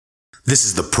This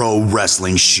is the Pro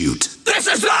Wrestling Shoot. This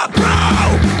is the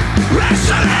Pro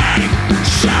Wrestling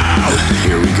Show.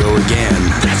 Here we go again.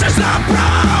 This is the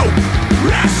Pro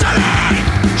Wrestling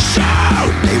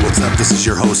Show. Hey, what's up? This is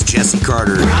your host, Jesse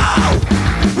Carter. Pro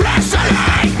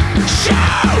Wrestling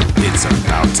Show. It's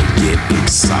about to get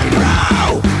exciting.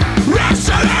 Pro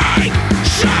Wrestling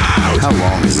Show. How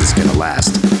long is this gonna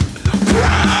last?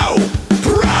 Pro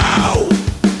Wrestling.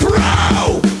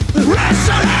 Pro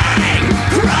Wrestling.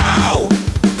 Pro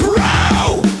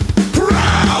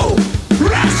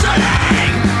Wrestling.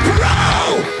 Pro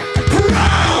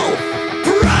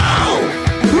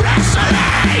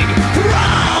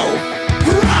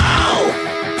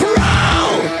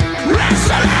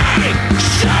Wrestling.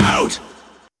 Shoot.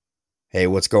 Hey,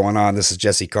 what's going on? This is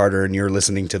Jesse Carter, and you're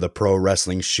listening to the Pro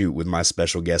Wrestling Shoot with my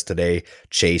special guest today,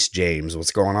 Chase James.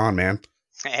 What's going on, man?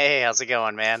 Hey, how's it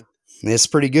going, man? It's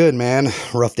pretty good, man.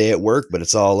 Rough day at work, but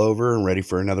it's all over and ready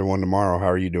for another one tomorrow.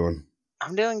 How are you doing?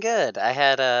 I'm doing good. I've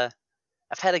had a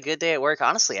good day at work.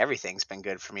 Honestly, everything's been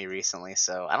good for me recently,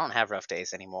 so I don't have rough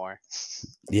days anymore.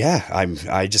 Yeah,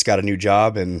 I just got a new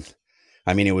job, and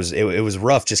I mean it was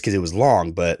rough just because it was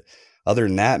long, but other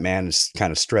than that, man, it's kind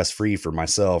of stress free for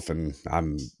myself, and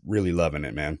I'm really loving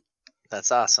it, man.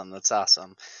 That's awesome. That's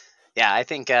awesome. Yeah, I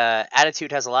think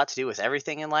attitude has a lot to do with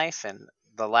everything in life, and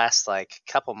the last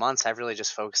couple months I've really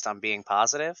just focused on being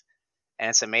positive, and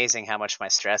it's amazing how much my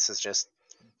stress has just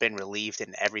been relieved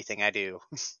in everything I do.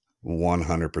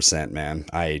 100%, man.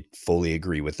 I fully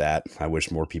agree with that. I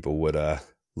wish more people would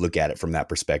look at it from that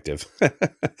perspective.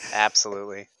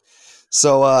 Absolutely.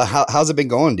 So how's it been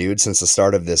going, dude, since the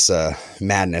start of this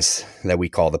madness that we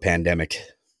call the pandemic?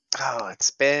 Oh,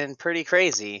 it's been pretty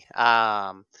crazy.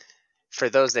 For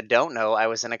those that don't know, I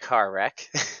was in a car wreck.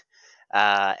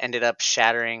 Ended up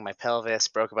shattering my pelvis,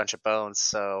 broke a bunch of bones.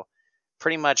 So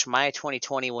pretty much my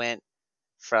 2020 went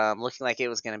from looking like it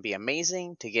was going to be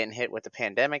amazing to getting hit with the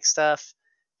pandemic stuff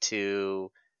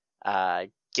to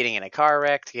getting in a car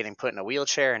wreck to getting put in a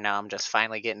wheelchair. And now I'm just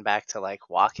finally getting back to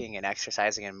walking and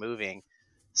exercising and moving.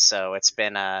 So it's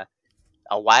been a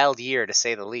wild year to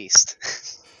say the least.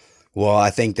 Well, I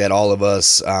think that all of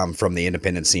us from the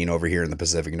independent scene over here in the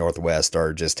Pacific Northwest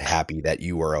are just happy that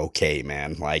you were okay,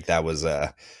 man. That was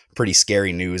pretty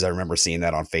scary news. I remember seeing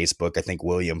that on Facebook. I think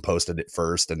William posted it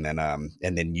first, and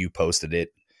then you posted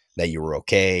it that you were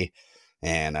okay,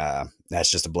 and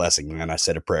that's just a blessing, man. I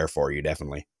said a prayer for you,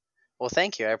 definitely. Well,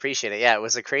 thank you. I appreciate it. Yeah, it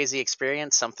was a crazy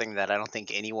experience, something that I don't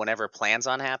think anyone ever plans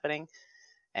on happening,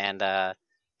 and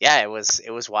yeah, it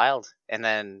was wild. And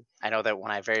then I know that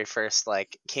when I very first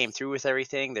came through with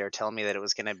everything, they were telling me that it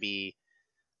was going to be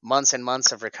months and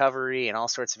months of recovery and all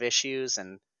sorts of issues.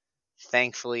 And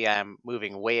thankfully, I'm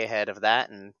moving way ahead of that,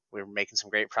 and we're making some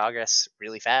great progress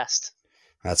really fast.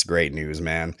 That's great news,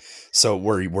 man. So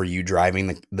were you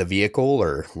driving the vehicle,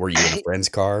 or were you in a friend's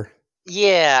car?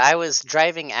 Yeah, I was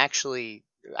driving a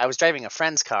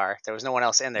friend's car. There was no one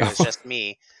else in there. It was just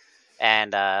me.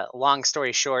 And long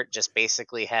story short, just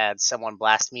basically had someone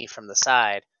blast me from the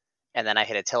side, and then I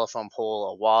hit a telephone pole,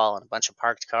 a wall, and a bunch of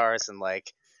parked cars, and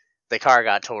the car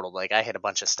got totaled. I hit a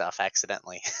bunch of stuff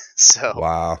accidentally. So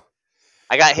Wow.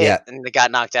 I got hit and it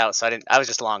got knocked out. So I was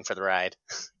just along for the ride.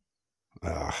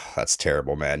 Oh, that's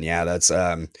terrible, man. Yeah, that's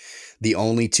the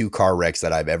only two car wrecks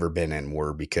that I've ever been in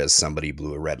were because somebody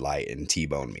blew a red light and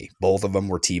T-boned me. Both of them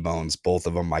were T-bones. Both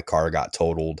of them, my car got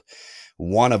totaled.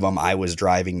 One of them I was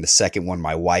driving. The second one,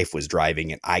 my wife was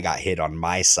driving, and I got hit on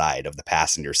my side of the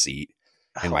passenger seat,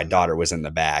 and my daughter was in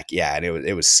the back. Yeah, and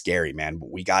it was scary, man.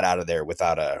 But we got out of there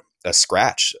without a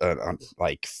scratch.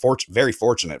 Very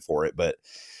fortunate for it, but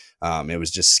it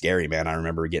was just scary, man. I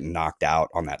remember getting knocked out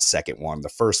on that second one. The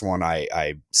first one,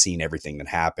 I seen everything that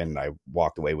happened. I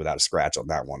walked away without a scratch on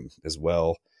that one as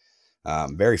well.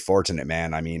 Very fortunate,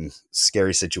 man. I mean,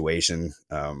 scary situation.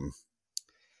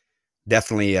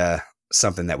 Definitely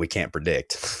something that we can't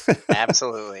predict.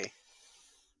 Absolutely.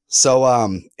 So,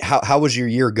 how was your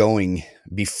year going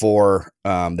before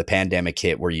the pandemic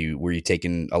hit? Were you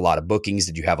taking a lot of bookings?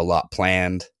 Did you have a lot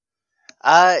planned?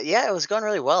 Yeah, it was going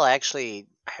really well. I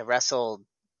wrestled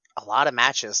a lot of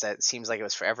matches. That seems like it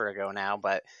was forever ago now,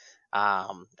 but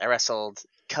I wrestled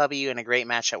Cubby in a great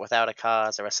match at Without a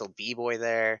Cause. I wrestled B-Boy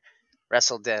there.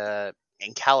 Wrestled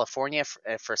in California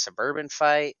for a Suburban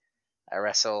fight. I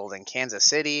wrestled in Kansas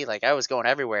City. I was going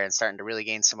everywhere and starting to really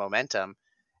gain some momentum.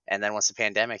 And then once the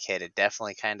pandemic hit, it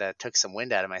definitely kind of took some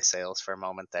wind out of my sails for a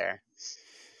moment there.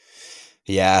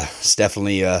 Yeah, it's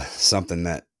definitely something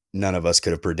that none of us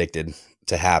could have predicted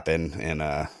to happen.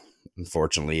 And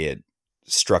unfortunately, it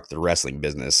struck the wrestling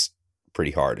business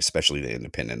pretty hard, especially the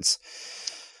independents.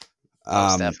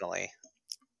 Most definitely.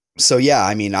 So yeah,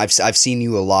 I mean, I've seen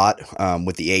you a lot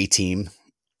with the A team.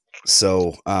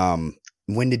 So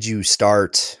when did you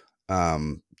start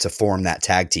to form that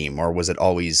tag team, or was it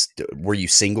always were you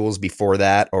singles before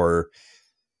that, or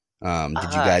did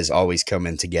you Uh, guys always come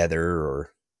in together,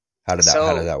 or how did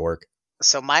so that work?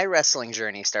 so my wrestling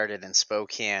journey started in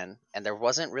Spokane, and there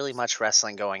wasn't really much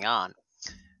wrestling going on.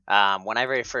 When I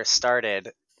very first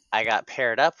started, I got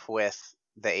paired up with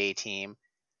the A team,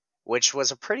 which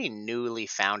was a pretty newly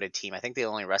founded team. I think they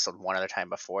only wrestled one other time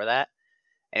before that.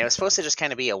 And it was supposed to just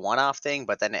kind of be a one off thing,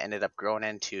 but then it ended up growing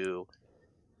into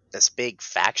this big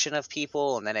faction of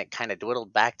people. And then it kind of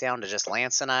dwindled back down to just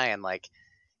Lance and I. And like,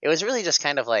 it was really just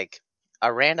kind of like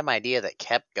a random idea that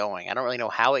kept going. I don't really know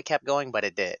how it kept going, but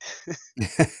it did.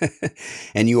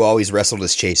 And you always wrestled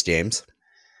as Chase James?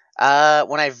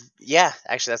 Yeah,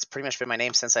 actually, that's pretty much been my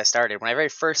name since I started. When I very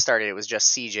first started, it was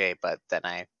just CJ, but then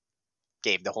I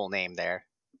gave the whole name there.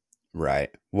 Right.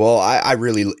 Well, I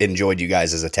really enjoyed you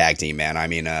guys as a tag team, man. I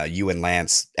mean, you and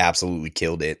Lance absolutely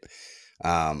killed it.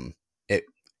 It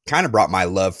kind of brought my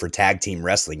love for tag team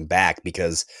wrestling back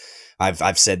because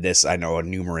I've said this, I know,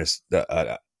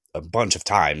 a bunch of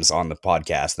times on the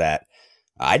podcast that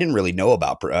I didn't really know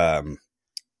about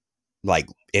like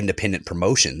independent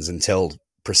promotions until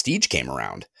Prestige came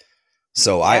around.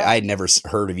 So Yeah. I had never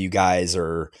heard of you guys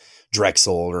or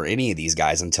Drexel or any of these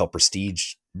guys until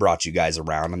Prestige brought you guys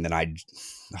around. And then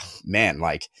man,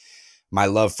 like my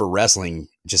love for wrestling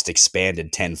just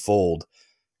expanded tenfold.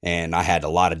 And I had a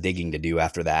lot of digging to do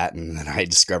after that. And then I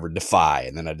discovered Defy.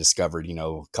 And then I discovered,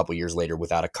 a couple years later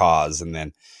Without a Cause. And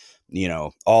then,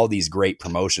 all these great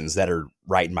promotions that are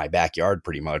right in my backyard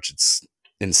pretty much. It's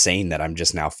insane that I'm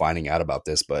just now finding out about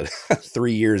this. But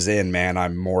 3 years in, man,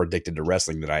 I'm more addicted to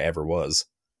wrestling than I ever was.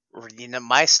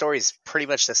 My story's pretty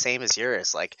much the same as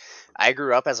yours. Like, I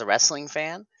grew up as a wrestling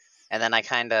fan, and then I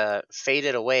kind of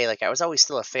faded away. Like, I was always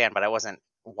still a fan, but I wasn't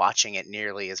watching it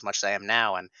nearly as much as I am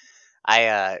now. And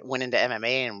I went into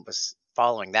MMA and was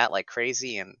following that like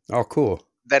crazy. And Oh, cool.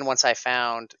 then once I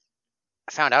found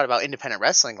out about independent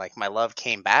wrestling, like my love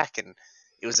came back, and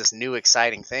it was this new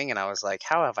exciting thing. And I was like,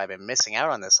 how have I been missing out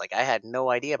on this? Like, I had no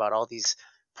idea about all these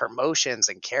promotions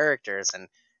and characters and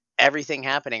everything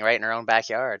happening right in our own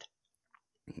backyard.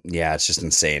 Yeah, it's just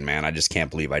insane, man. I just can't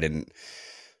believe I didn't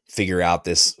figure out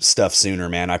this stuff sooner,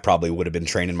 man. I probably would have been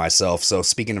training myself. So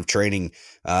speaking of training,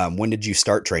 when did you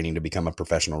start training to become a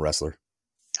professional wrestler?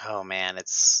 Oh man,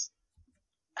 it's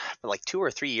like 2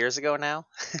 or 3 years ago now.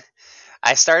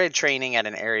 I started training at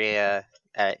an area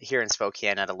here in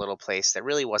Spokane at a little place that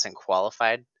really wasn't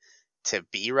qualified to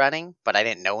be running, but I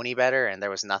didn't know any better and there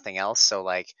was nothing else. So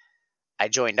like I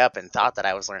joined up and thought that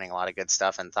I was learning a lot of good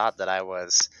stuff and thought that I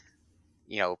was,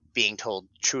 being told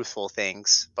truthful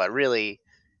things, but really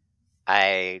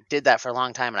I did that for a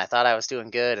long time and I thought I was doing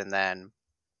good. And then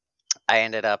I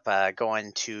ended up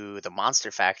going to the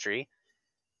Monster Factory,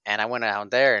 and I went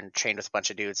out there and trained with a bunch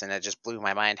of dudes, and it just blew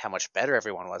my mind how much better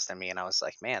everyone was than me. And I was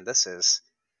like, man, this is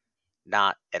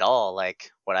not at all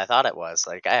like what I thought it was.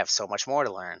 Like, I have so much more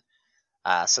to learn.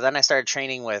 So then I started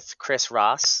training with Chris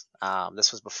Ross.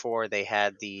 This was before they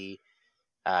had the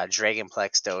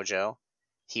Dragonplex dojo.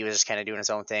 He was just kind of doing his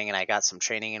own thing, and I got some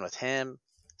training in with him.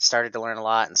 Started to learn a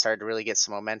lot and started to really get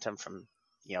some momentum from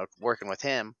working with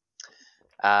him.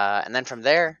 And then from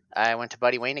there, I went to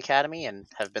Buddy Wayne Academy and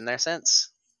have been there since.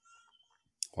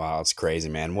 Wow, it's crazy,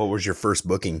 man. What was your first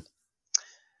booking?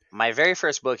 My very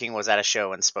first booking was at a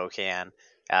show in Spokane.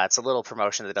 It's a little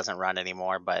promotion that doesn't run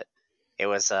anymore, but it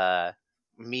was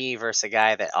me versus a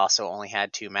guy that also only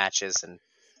had 2 matches, and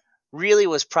really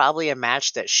was probably a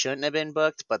match that shouldn't have been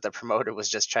booked, but the promoter was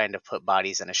just trying to put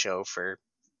bodies in a show for,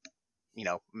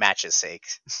 matches' sake.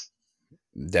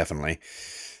 Definitely.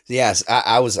 Yes,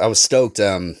 I was stoked.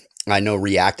 I know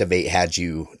Reactivate had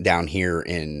you down here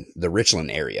in the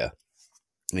Richland area,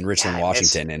 in Richland, Yeah,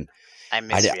 Washington, and I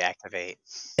miss Reactivate.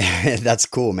 that's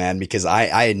cool, man, because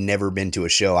I had never been to a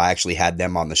show. I actually had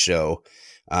them on the show.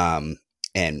 And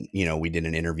we did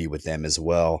an interview with them as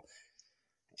well.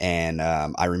 And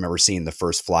I remember seeing the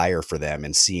first flyer for them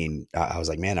and seeing, I was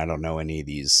like, man, I don't know any of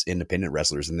these independent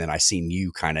wrestlers. And then I seen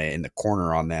you kind of in the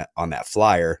corner on that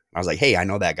flyer. I was like, hey, I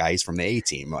know that guy. He's from the A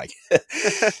team. Like,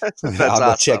 I'll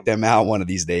go check them out one of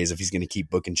these days if he's going to keep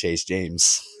booking Chase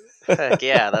James. Heck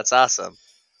yeah, that's awesome.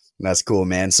 That's cool,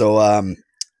 man. So,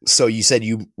 so you said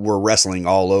you were wrestling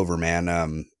all over,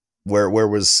 man. Where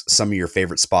was some of your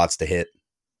favorite spots to hit?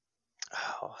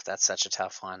 Oh, that's such a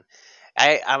tough one.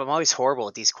 I'm always horrible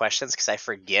with these questions because I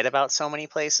forget about so many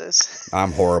places.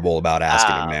 I'm horrible about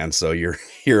asking them, man. So you're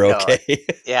okay.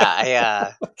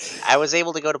 Yeah, I was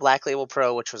able to go to Black Label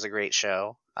Pro, which was a great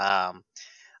show.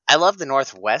 I love the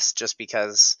Northwest just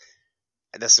because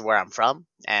this is where I'm from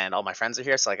and all my friends are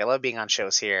here. So like I love being on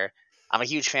shows here. I'm a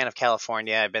huge fan of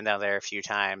California. I've been down there a few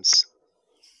times.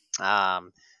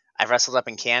 I've wrestled up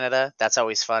in Canada. That's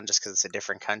always fun just because it's a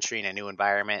different country and a new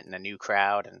environment and a new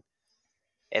crowd. And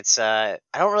it's I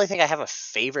don't really think I have a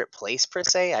favorite place per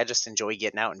se. I just enjoy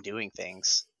getting out and doing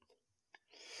things.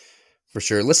 For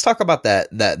sure. Let's talk about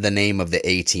the name of the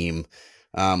A team.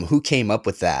 Who came up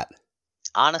with that?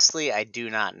 Honestly, I do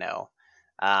not know.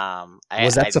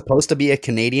 Was that supposed to be a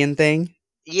Canadian thing?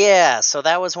 Yeah, so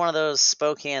that was one of those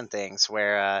Spokane things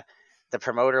where the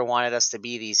promoter wanted us to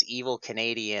be these evil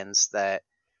Canadians that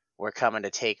were coming to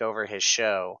take over his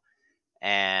show.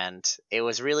 And it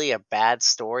was really a bad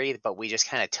story, but we just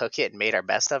kind of took it and made our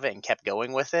best of it and kept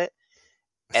going with it.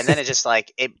 And then it just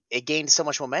like it gained so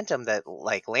much momentum that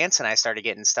like Lance and I started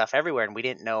getting stuff everywhere and we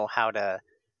didn't know how to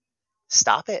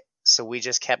stop it. So we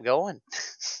just kept going.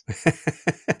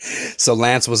 So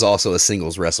Lance was also a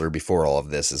singles wrestler before all of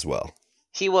this as well.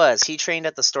 He was. He trained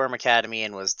at the Storm Academy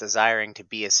and was desiring to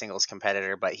be a singles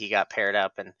competitor, but he got paired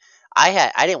up. And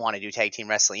I didn't want to do tag team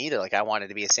wrestling either. Like I wanted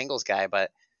to be a singles guy,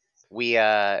 but we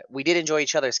did enjoy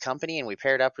each other's company and we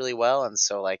paired up really well. And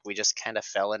so like we just kind of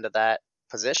fell into that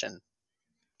position.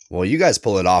 Well, you guys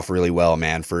pull it off really well,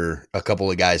 man, for a couple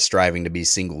of guys striving to be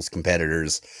singles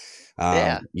competitors.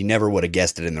 Yeah. You never would have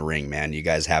guessed it in the ring, man. You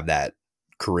guys have that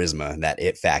charisma, that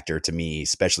it factor to me,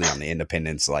 especially on the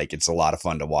independents. Like it's a lot of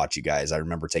fun to watch you guys. I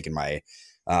remember taking my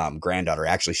granddaughter.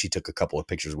 Actually, she took a couple of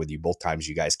pictures with you both times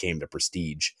you guys came to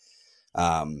Prestige.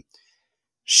 I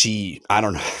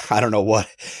don't know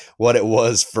what it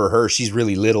was for her. She's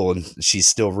really little and she's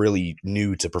still really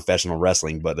new to professional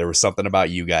wrestling, but there was something about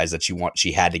you guys that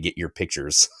she had to get your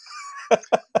pictures.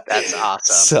 That's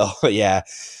awesome. So yeah.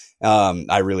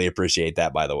 I really appreciate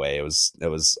that, by the way. It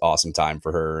was awesome time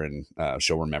for her and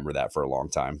she'll remember that for a long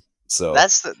time. So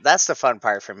that's the fun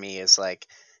part for me is like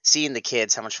seeing the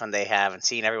kids, how much fun they have and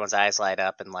seeing everyone's eyes light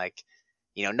up and like,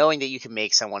 you know, knowing that you can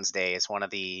make someone's day is one of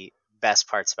the best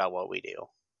parts about what we do.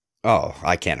 Oh,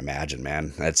 I can't imagine,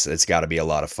 man. It's got to be a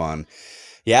lot of fun.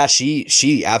 Yeah,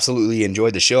 she absolutely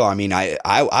enjoyed the show. I mean,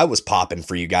 I was popping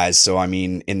for you guys. So, I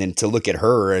mean, and then to look at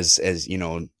her as, you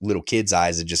know, little kid's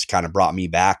eyes, it just kind of brought me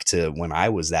back to when I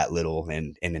was that little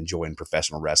and enjoying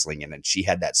professional wrestling. And then she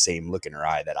had that same look in her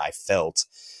eye that I felt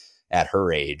at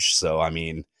her age. So, I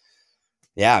mean,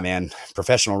 yeah, man,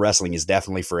 professional wrestling is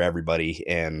definitely for everybody.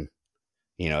 And,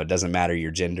 you know, it doesn't matter your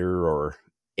gender or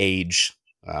age.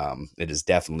 There's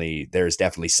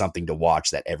definitely something to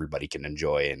watch that everybody can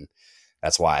enjoy. And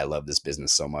that's why I love this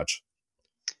business so much.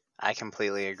 I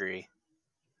completely agree.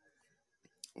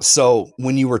 So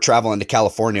when you were traveling to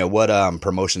California, what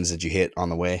promotions did you hit on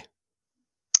the way?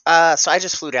 So I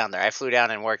just flew down there. I flew down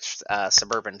and worked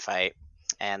Suburban Fight,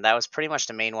 and that was pretty much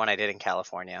the main one I did in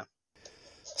California.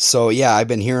 So yeah, I've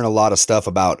been hearing a lot of stuff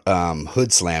about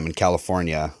Hood Slam in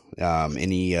California.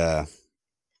 Any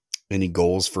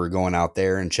goals for going out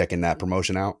there and checking that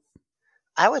promotion out?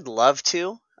 I would love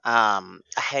to.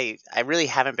 I really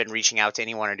haven't been reaching out to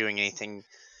anyone or doing anything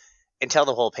until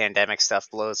the whole pandemic stuff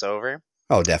blows over.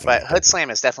 Oh, definitely. But Hood Slam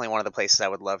is definitely one of the places I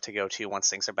would love to go to once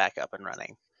things are back up and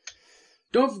running.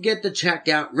 Don't forget to check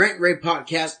out Rent Ray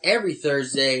Podcast every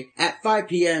Thursday at 5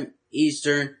 p.m.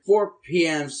 Eastern, 4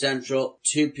 p.m. Central,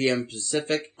 2 p.m.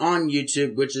 Pacific on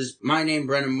YouTube, which is my name,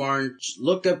 Brendan Martin.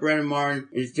 Look up Brendan Martin.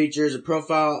 It features a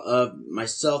profile of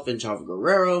myself and Chavo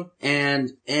Guerrero.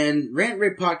 And Rant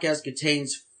Ray Podcast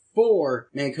contains 4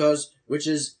 main hosts, which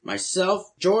is myself,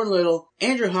 Jordan Little,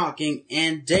 Andrew Hawking,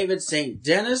 and David St.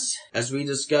 Dennis, as we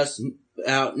discuss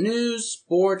about news,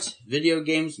 sports, video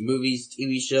games, movies,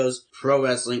 TV shows, pro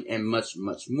wrestling, and much,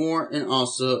 much more, and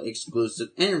also exclusive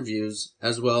interviews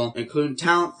as well, including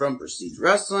talent from Prestige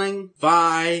Wrestling,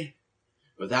 Vi,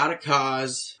 Without a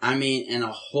Cause, and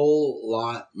a whole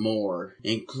lot more,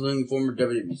 including former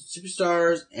WWE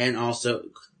superstars and also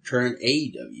current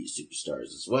AEW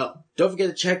superstars as well. Don't forget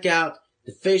to check out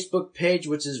the Facebook page,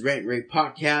 which is Rant Rate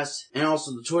Podcast, and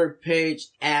also the Twitter page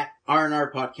at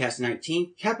RNR Podcast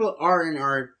 19, capital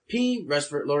RNRP, rest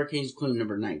for lowercase, including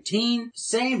number 19.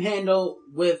 Same handle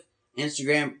with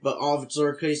Instagram, but all of it's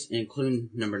lowercase, including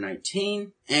number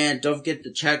 19. And don't forget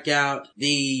to check out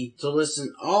to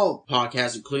listen all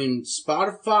podcasts, including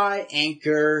Spotify,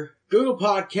 Anchor, Google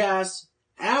Podcasts,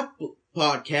 Apple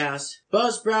Podcasts,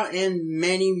 Buzzsprout, and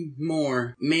many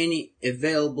more. Many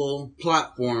available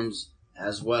platforms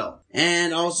as well.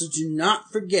 And also do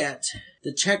not forget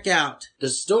to check out the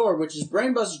store, which is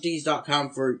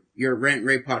brainbustertees.com, for your Rant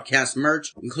Ray Podcast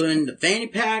merch, including the fanny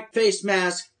pack, face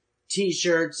mask,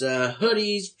 t-shirts,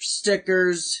 hoodies,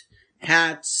 stickers,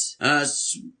 hats,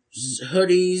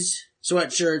 hoodies,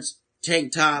 sweatshirts,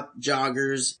 tank top,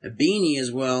 joggers, a beanie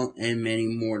as well, and many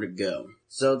more to go.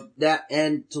 So that,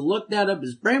 and to look that up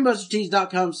is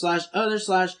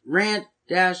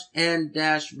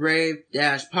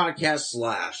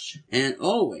brainbustertees.com/other/rant-and-rave-podcast/ and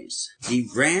always the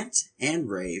Rant and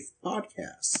Rave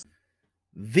Podcast.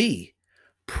 The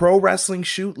Pro Wrestling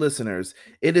Shoot listeners,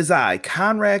 it is I,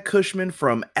 Conrad Cushman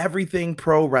from Everything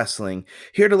Pro Wrestling,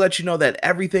 here to let you know that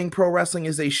Everything Pro Wrestling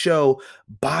is a show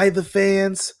by the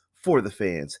fans, for the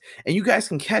fans. And you guys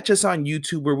can catch us on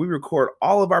YouTube, where we record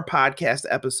all of our podcast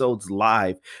episodes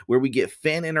live, where we get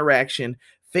fan interaction,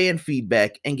 fan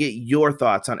feedback, and get your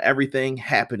thoughts on everything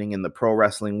happening in the pro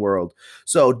wrestling world.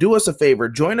 So do us a favor,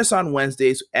 join us on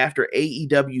Wednesdays after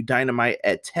AEW Dynamite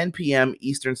at 10 p.m.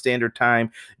 Eastern Standard Time.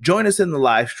 Join us in the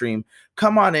live stream.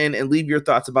 Come on in and leave your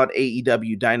thoughts about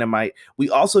AEW Dynamite.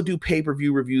 We also do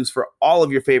pay-per-view reviews for all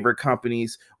of your favorite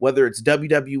companies, whether it's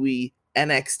WWE,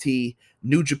 NXT,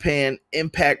 New Japan,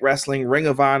 Impact Wrestling, Ring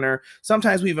of Honor.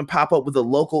 Sometimes we even pop up with a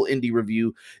local indie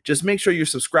review. Just make sure you're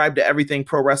subscribed to Everything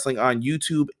Pro Wrestling on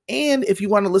YouTube. And if you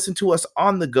want to listen to us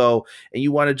on the go and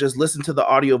you want to just listen to the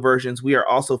audio versions, we are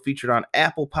also featured on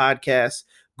Apple Podcasts,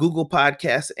 Google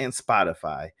Podcasts, and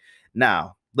Spotify.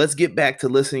 Now, let's get back to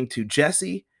listening to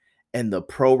Jesse and the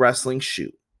Pro Wrestling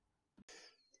Shoot.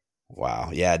 Wow.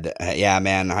 Yeah,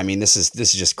 man. I mean, this is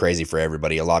just crazy for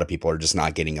everybody. A lot of people are just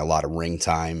not getting a lot of ring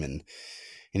time and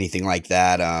anything like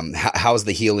that. How's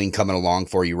the healing coming along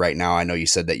for you right now? I know you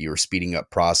said that you were speeding up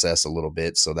process a little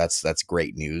bit, so that's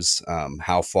great news.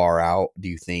 How far out do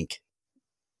you think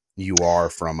you are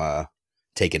from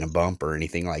taking a bump or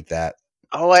anything like that?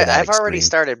 Oh, I've already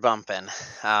started bumping.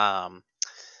 I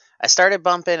started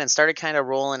bumping and started kind of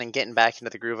rolling and getting back into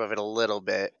the groove of it a little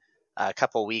bit a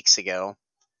couple weeks ago.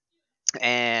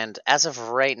 And as of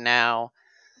right now,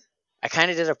 I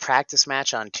kind of did a practice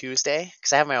match on Tuesday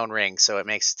because I have my own ring, so it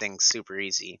makes things super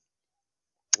easy.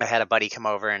 I had a buddy come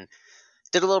over and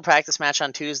did a little practice match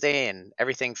on Tuesday, and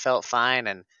everything felt fine.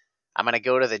 And I'm going to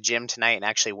go to the gym tonight and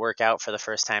actually work out for the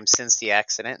first time since the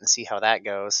accident and see how that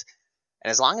goes.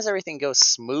 And as long as everything goes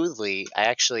smoothly, I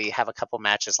actually have a couple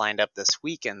matches lined up this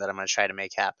weekend that I'm going to try to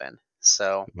make happen.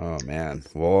 So, oh man,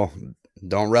 well,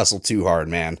 don't wrestle too hard,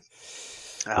 man.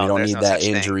 Oh, we don't need that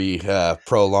injury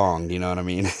prolonged. You know what I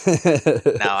mean?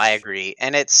 No, I agree.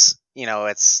 And it's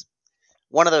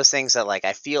one of those things that, like,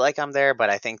 I feel like I'm there, but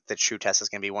I think the true test is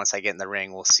going to be once I get in the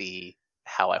ring, we'll see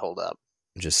how I hold up.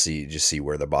 Just see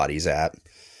where the body's at.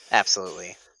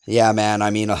 Absolutely. Yeah, man. I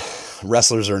mean,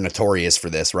 wrestlers are notorious for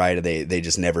this, right? They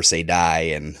just never say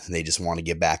die, and they just want to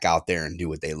get back out there and do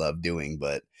what they love doing.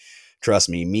 But trust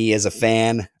me as a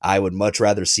fan, I would much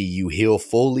rather see you heal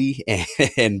fully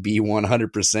and be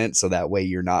 100%, so that way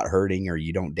you're not hurting or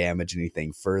you don't damage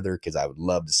anything further, because I would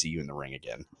love to see you in the ring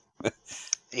again.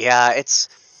 Yeah,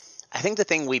 I think the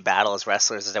thing we battle as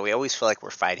wrestlers is that we always feel like we're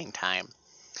fighting time.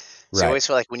 So we always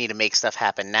feel like we need to make stuff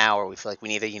happen now, or we feel like we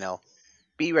need to,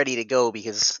 be ready to go,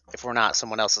 because if we're not,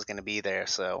 someone else is going to be there.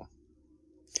 So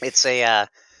it's a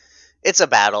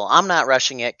battle. I'm not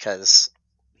rushing it because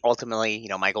ultimately,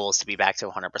 my goal is to be back to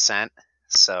 100%.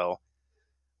 So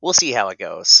we'll see how it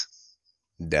goes.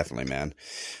 Definitely, man.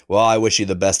 Well, I wish you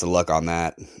the best of luck on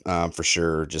that, for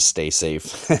sure. Just stay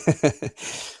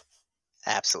safe.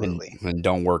 Absolutely. And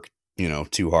don't work,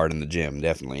 too hard in the gym,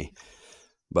 definitely.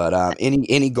 But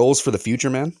any goals for the future,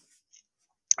 man?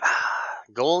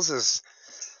 Goals is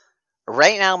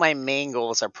right now, my main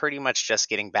goals are pretty much just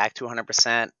getting back to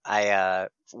 100%.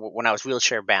 When I was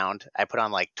wheelchair bound, I put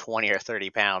on like 20 or 30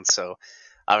 pounds. So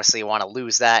obviously I want to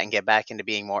lose that and get back into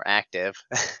being more active.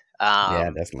 Yeah,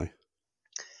 definitely.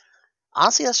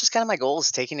 Honestly, that's just kind of my goal,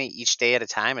 is taking it each day at a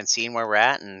time and seeing where we're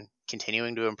at and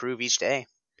continuing to improve each day.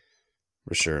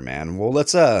 For sure, man. Well,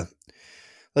 let's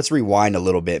rewind a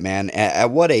little bit, man.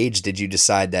 At what age did you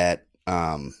decide that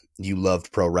you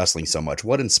loved pro wrestling so much?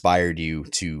 What inspired you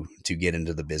to get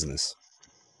into the business?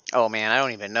 Oh man, I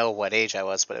don't even know what age I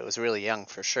was, but it was really young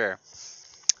for sure.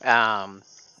 I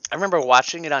remember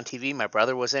watching it on TV. My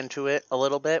brother was into it a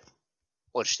little bit,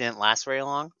 which didn't last very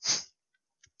long.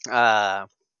 I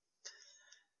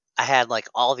had like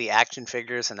all the action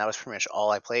figures, and that was pretty much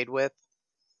all I played with.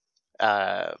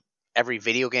 Every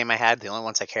video game I had, the only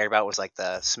ones I cared about was like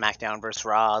the SmackDown vs.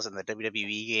 Raws and the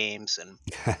WWE games,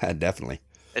 and definitely.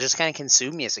 It just kind of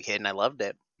consumed me as a kid, and I loved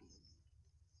it.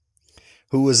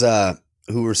 Who was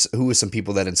some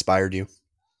people that inspired you?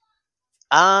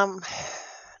 I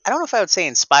don't know if I would say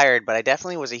inspired, but I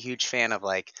definitely was a huge fan of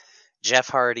like Jeff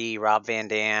Hardy, Rob Van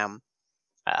Dam,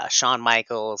 Shawn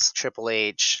Michaels, Triple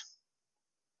H.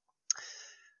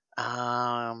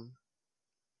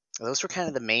 Those were kind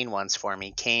of the main ones for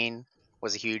me. Kane.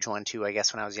 was a huge one too, I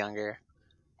guess, when I was younger.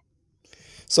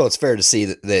 So it's fair to see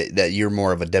that you're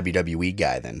more of a WWE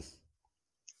guy then.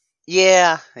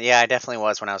 Yeah, I definitely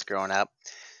was when I was growing up.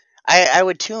 I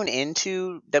would tune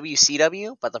into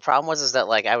WCW, but the problem was that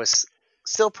like I was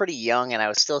still pretty young and I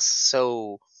was still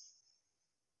so,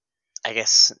 I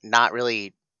guess, not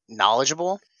really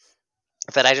knowledgeable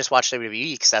that I just watched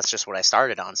WWE because that's just what I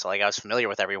started on. So like I was familiar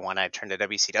with everyone. I turned to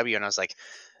WCW and I was like,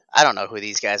 I don't know who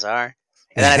these guys are.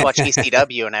 And then I'd watch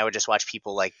ECW and I would just watch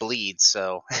people like bleed.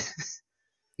 So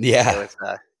Yeah. it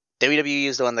was, WWE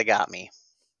is the one that got me.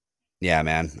 Yeah,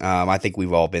 man. I think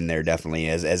we've all been there. Definitely.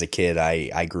 As a kid,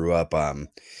 I grew up.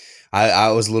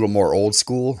 I was a little more old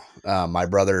school. My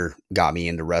brother got me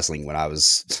into wrestling when I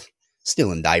was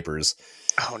still in diapers.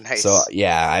 Oh, nice. So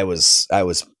yeah, I was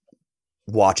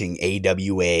watching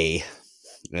AWA,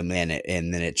 and then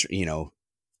it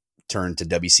turned to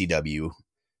WCW,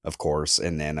 of course,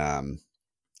 and then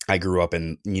I grew up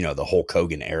in the Hulk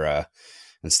Hogan era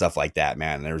and stuff like that.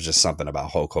 Man, there was just something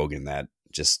about Hulk Hogan that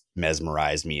just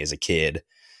mesmerized me as a kid,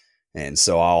 and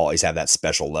so I'll always have that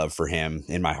special love for him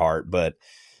in my heart. But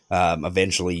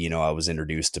eventually, I was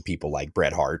introduced to people like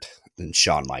Bret Hart and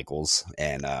Shawn Michaels,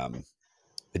 and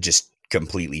it just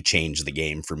completely changed the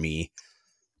game for me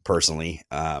personally.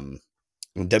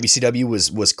 WCW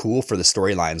was cool for the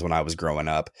storylines when I was growing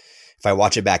up. If I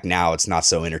watch it back now, it's not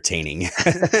so entertaining.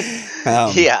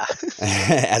 Yeah.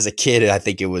 As a kid, I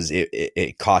think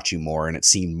it caught you more and it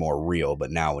seemed more real.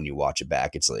 But now when you watch it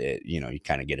back, you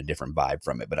kind of get a different vibe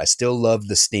from it. But I still love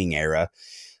the Sting era.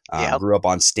 Grew up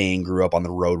on Sting, grew up on the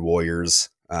Road Warriors.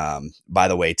 By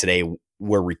the way, today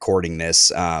we're recording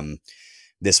this.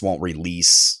 This won't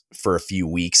release for a few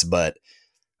weeks, but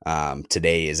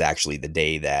today is actually the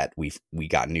day that we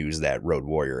got news that Road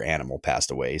Warrior Animal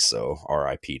passed away. So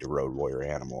RIP to Road Warrior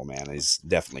Animal, man. He's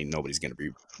definitely, nobody's going to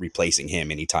be replacing him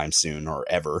anytime soon or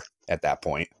ever at that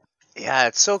point. Yeah,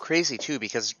 it's so crazy too,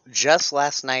 because just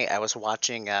last night I was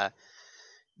watching the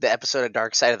episode of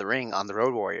Dark Side of the Ring on the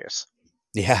Road Warriors.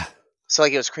 Yeah. So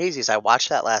like it was crazy as I watched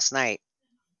that last night.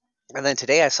 And then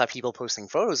today I saw people posting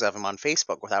photos of him on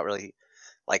Facebook without really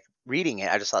like reading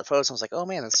it. I just saw photos and was like, oh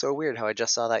man, it's so weird how I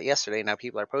just saw that yesterday. Now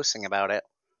people are posting about it.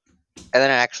 And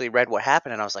then I actually read what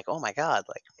happened and I was like, oh my God,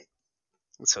 like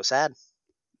it's so sad.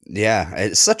 Yeah.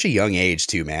 It's such a young age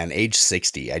too, man. Age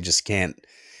 60. I just can't.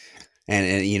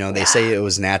 And they say it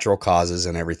was natural causes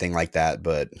and everything like that,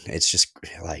 but it's just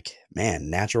like, man,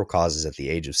 natural causes at the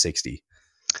age of 60.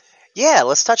 Yeah,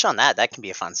 let's touch on that. That can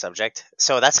be a fun subject.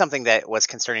 So that's something that was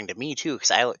concerning to me too,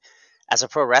 because as a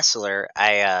pro wrestler,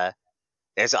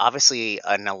 there's obviously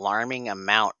an alarming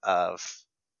amount of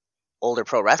older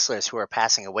pro wrestlers who are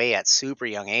passing away at super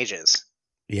young ages.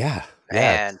 Yeah.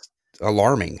 And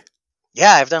alarming.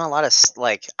 Yeah, I've done a lot of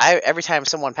every time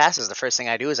someone passes, the first thing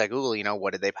I do is I Google,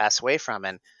 what did they pass away from,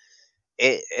 and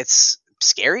it's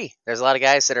scary. There's a lot of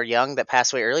guys that are young that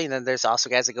pass away early, and then there's also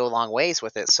guys that go a long ways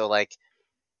with it. So like,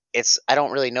 I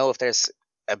don't really know if there's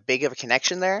a big of a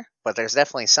connection there, but there's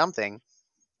definitely something.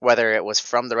 Whether it was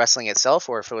from the wrestling itself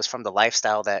or if it was from the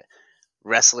lifestyle that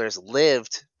wrestlers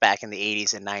lived back in the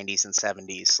 80s and 90s and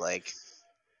 70s. Like,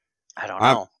 I don't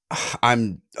know.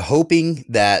 I'm hoping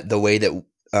that the way that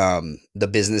the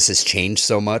business has changed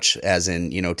so much, as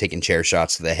in, taking chair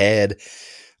shots to the head,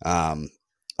 a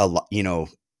lot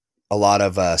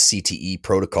of CTE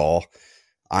protocol.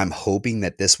 I'm hoping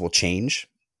that this will change.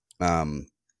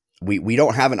 We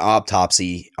don't have an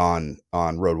autopsy on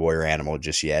Road Warrior Animal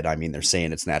just yet. I mean, they're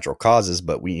saying it's natural causes,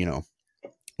 but we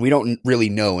don't really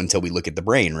know until we look at the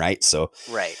brain, right? So,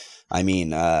 right. I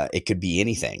mean, it could be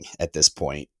anything at this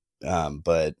point.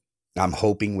 But I'm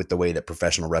hoping with the way that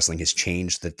professional wrestling has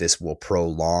changed that this will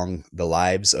prolong the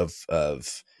lives of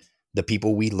the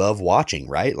people we love watching,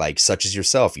 right? Like such as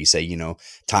yourself, you say,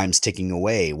 time's ticking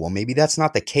away. Well, maybe that's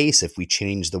not the case if we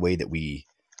change the way that we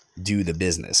do the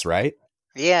business, right?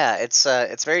 Yeah,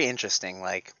 it's very interesting.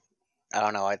 Like, I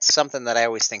don't know, it's something that I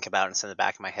always think about and it's in the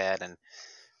back of my head. And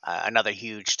another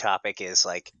huge topic is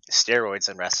like steroids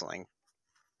in wrestling.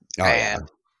 Oh, and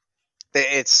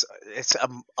it's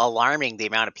alarming the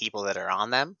amount of people that are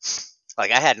on them.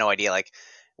 Like, I had no idea. Like,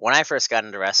 when I first got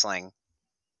into wrestling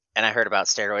and I heard about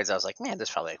steroids, I was like, man, there's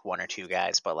probably like one or two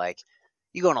guys. But like,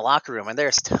 you go in a locker room and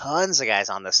there's tons of guys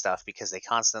on this stuff because they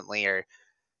constantly are,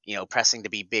 pressing to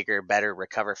be bigger, better,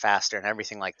 recover faster, and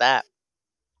everything like that.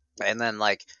 And then,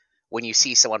 like, when you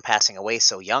see someone passing away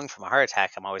so young from a heart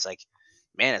attack, I'm always like,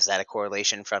 man, is that a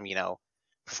correlation from,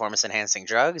 performance-enhancing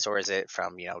drugs, or is it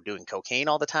from, doing cocaine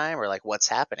all the time, or, like, what's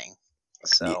happening?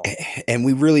 So, and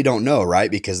we really don't know, right?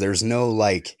 Because there's no,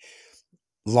 like,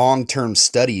 long-term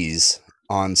studies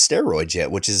on steroids yet,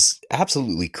 which is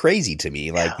absolutely crazy to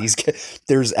me. Like Yeah.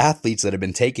 there's athletes that have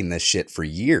been taking this shit for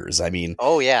years. I mean,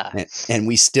 Oh yeah. and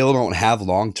we still don't have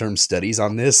long-term studies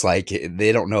on this. Like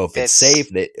they don't know if it's safe.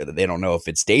 They don't know if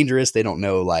it's dangerous. They don't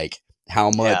know like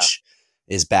how much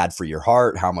is bad for your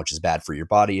heart, how much is bad for your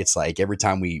body. It's like every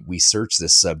time we search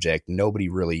this subject, nobody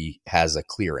really has a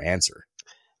clear answer.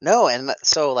 No, and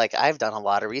so like I've done a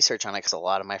lot of research on it because a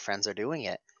lot of my friends are doing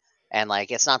it. And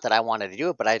like it's not that I wanted to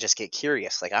do it, but I just get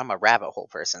curious. Like I'm a rabbit hole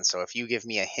person. So if you give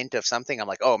me a hint of something, I'm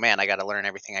like, oh man, I got to learn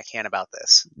everything I can about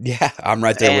this. Yeah, I'm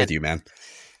right there with you, man.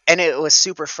 And it was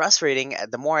super frustrating.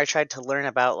 The more I tried to learn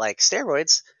about like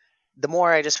steroids, the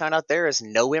more I just found out there is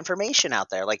no information out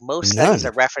there. Like most studies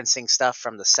are referencing stuff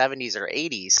from the 70s or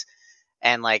 80s.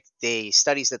 And like the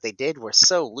studies that they did were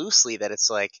so loosely that it's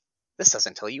like, this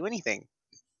doesn't tell you anything.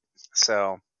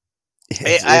 So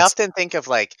I often think of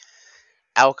like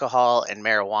alcohol and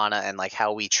marijuana and like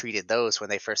how we treated those when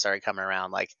they first started coming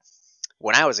around. Like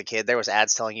when I was a kid, there was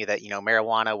ads telling you that,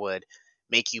 marijuana would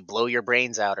make you blow your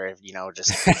brains out or,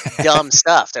 just dumb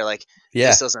stuff. They're like,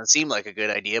 this doesn't seem like a good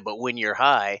idea, but when you're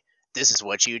high, this is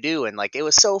what you do. And like, it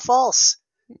was so false.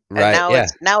 Right. And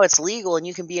now it's legal and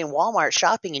you can be in Walmart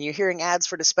shopping and you're hearing ads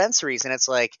for dispensaries. And it's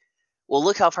like, well,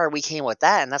 look how far we came with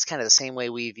that. And that's kind of the same way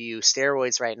we view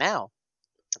steroids right now.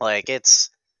 Like it's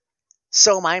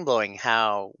so mind blowing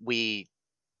how we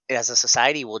as a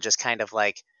society will just kind of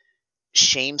like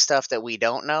shame stuff that we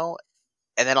don't know.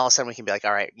 And then all of a sudden we can be like,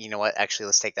 all right, you know what? Actually,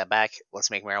 let's take that back. Let's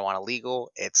make marijuana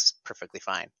legal. It's perfectly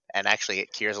fine. And actually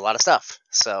it cures a lot of stuff.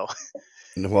 So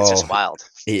it's just wild.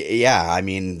 Yeah. I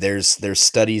mean, there's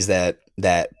studies that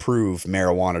prove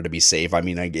marijuana to be safe. I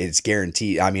mean, it's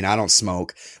guaranteed. I mean, I don't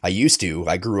smoke. I used to.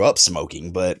 I grew up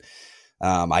smoking, but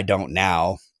I don't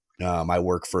now. I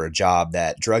work for a job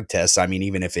that drug tests. I mean,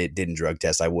 even if it didn't drug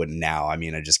test, I wouldn't now. I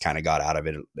mean, I just kind of got out of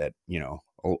it at,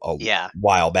 a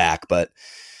while back. But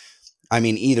I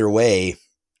mean, either way,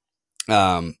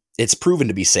 it's proven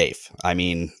to be safe. I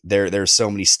mean, there's so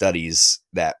many studies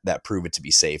that prove it to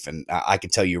be safe. And I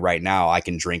can tell you right now, I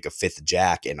can drink a fifth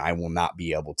Jack and I will not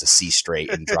be able to see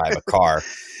straight and drive a car.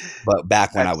 But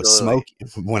back when I was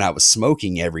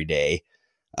smoking every day,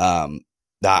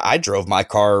 I drove my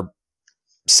car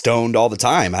stoned all the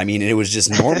time. I mean, it was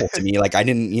just normal to me. Like I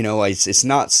didn't, it's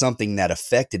not something that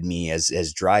affected me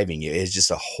as driving. It's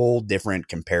just a whole different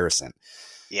comparison.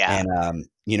 Yeah. And,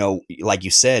 like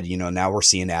you said, now we're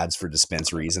seeing ads for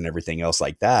dispensaries and everything else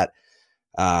like that.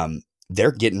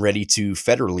 They're getting ready to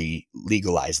federally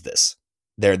legalize this.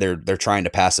 They're trying to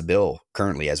pass a bill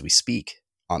currently as we speak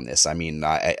on this. I mean,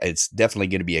 it's definitely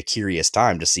going to be a curious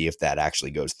time to see if that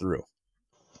actually goes through.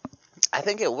 I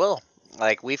think it will.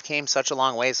 Like we've came such a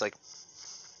long ways. Like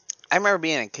I remember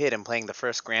being a kid and playing the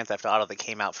first Grand Theft Auto that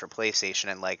came out for PlayStation,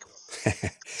 and like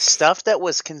stuff that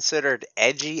was considered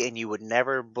edgy and you would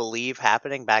never believe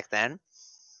happening back then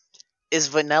is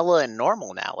vanilla and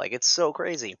normal now. Like it's so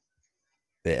crazy.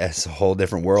 Yeah, it's a whole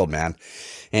different world, man.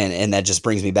 And that just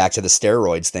brings me back to the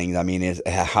steroids thing. I mean,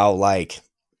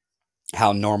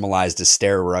 how normalized is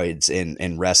steroids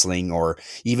in wrestling or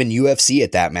even UFC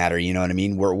at that matter? You know what I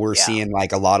mean? We're seeing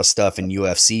like a lot of stuff in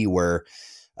UFC where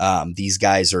these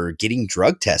guys are getting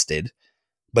drug tested,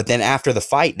 but then after the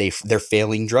fight, they're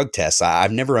failing drug tests.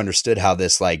 I've never understood how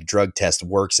this like drug test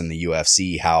works in the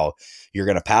UFC, how you're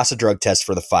going to pass a drug test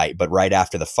for the fight, but right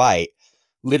after the fight,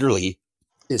 literally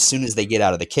as soon as they get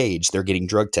out of the cage, they're getting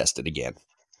drug tested again.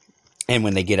 And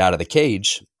when they get out of the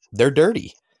cage, they're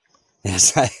dirty.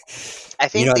 It's like, I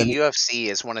think the UFC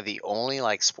is one of the only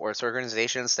like sports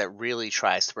organizations that really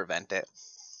tries to prevent it.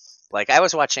 Like I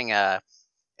was watching an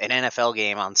NFL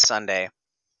game on Sunday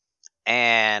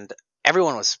and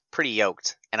everyone was pretty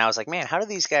yoked. And I was like, man, how do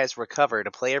these guys recover to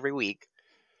play every week,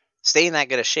 stay in that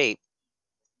good a shape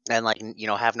and like,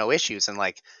 have no issues? And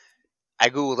like, I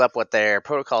Googled up what their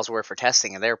protocols were for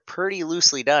testing and they're pretty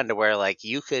loosely done to where like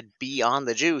you could be on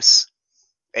the juice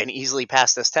and easily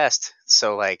pass this test.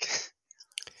 So like,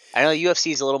 I know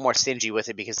UFC is a little more stingy with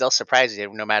it because they'll surprise you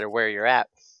no matter where you're at.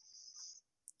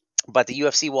 But the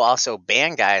UFC will also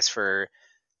ban guys for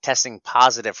testing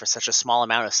positive for such a small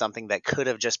amount of something that could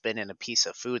have just been in a piece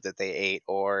of food that they ate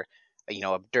or,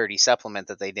 a dirty supplement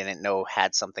that they didn't know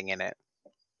had something in it.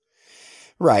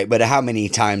 Right. But how many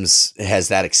times has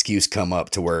that excuse come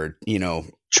up to where,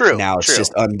 True. Now it's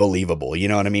just unbelievable. You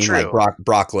know what I mean? True. Like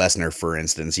Brock Lesnar, for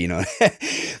instance,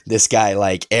 this guy,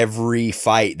 like every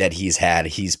fight that he's had,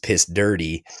 he's pissed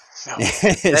dirty. No.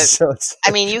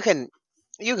 I mean, you can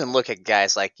look at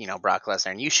guys like, Brock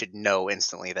Lesnar and you should know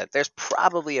instantly that there's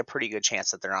probably a pretty good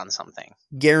chance that they're on something.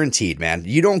 Guaranteed, man.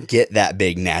 You don't get that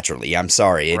big naturally. I'm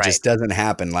sorry. It just doesn't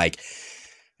happen. Like,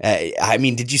 I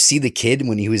mean, did you see the kid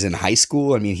when he was in high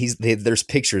school? I mean, there's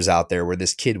pictures out there where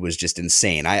this kid was just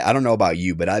insane. I don't know about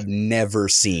you, but I've never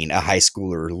seen a high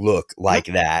schooler look like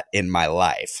that in my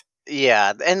life.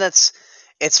 Yeah, and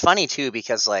it's funny too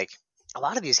because like a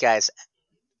lot of these guys,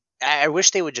 I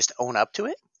wish they would just own up to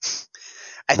it.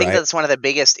 I think Right. that's one of the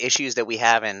biggest issues that we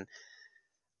have in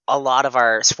a lot of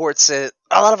our sports, and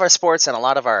a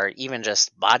lot of our even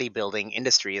just bodybuilding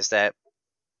industry is that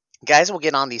guys will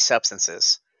get on these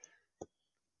substances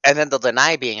and then they'll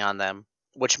deny being on them,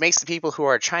 which makes the people who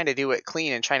are trying to do it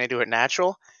clean and trying to do it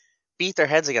natural beat their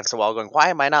heads against the wall going, why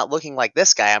am I not looking like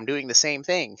this guy? I'm doing the same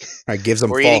thing. It gives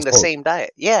them We're false eating the hope. same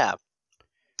diet. Yeah.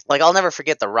 Like, I'll never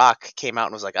forget The Rock came out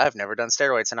and was like, I've never done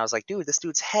steroids. And I was like, dude, this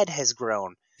dude's head has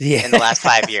grown Yeah. in the last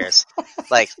 5 years.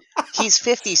 Like, he's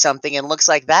 50-something and looks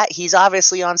like that. He's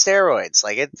obviously on steroids.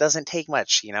 Like, it doesn't take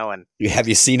much, you know? And Have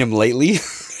you seen him lately?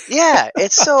 yeah,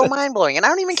 it's so mind-blowing. And I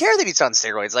don't even care that he's on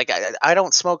steroids. Like, I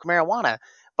don't smoke marijuana,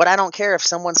 but I don't care if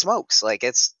someone smokes. Like,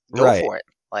 it's go Right. for it.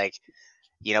 Like,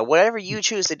 you know, whatever you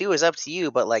choose to do is up to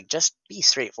you, but, like, just be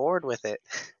straightforward with it.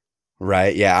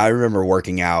 Right. Yeah. I remember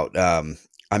working out.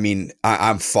 I mean,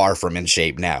 I'm far from in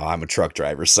shape now. I'm a truck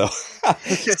driver, so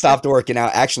stopped working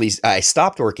out. Actually, I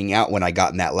stopped working out when I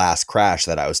got in that last crash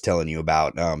that I was telling you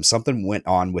about. Something went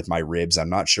on with my ribs. I'm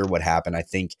not sure what happened. I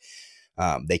think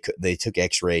they took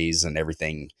X-rays and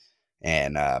everything,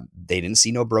 and they didn't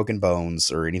see no broken bones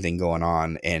or anything going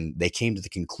on. And they came to the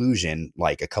conclusion,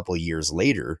 like a couple of years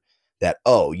later, that,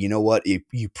 oh, you know what?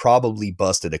 You probably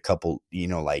busted a couple. You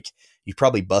know, like you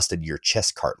probably busted your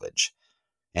chest cartilage.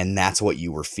 And that's what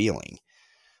you were feeling.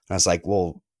 And I was like,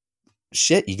 well,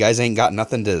 shit, you guys ain't got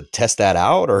nothing to test that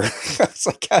out? Or it's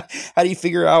like, how do you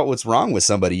figure out what's wrong with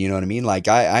somebody? You know what I mean? Like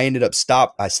I ended up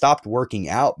I stopped working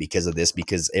out because of this,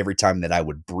 because every time that I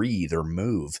would breathe or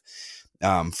move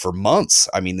for months,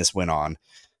 I mean, this went on.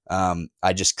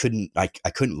 I just couldn't, I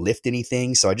couldn't lift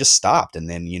anything. So I just stopped. And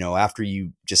then, you know, after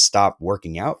you just stop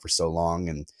working out for so long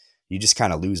and you just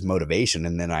kind of lose motivation.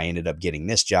 And then I ended up getting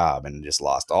this job and just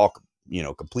lost all, you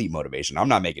know, complete motivation. I'm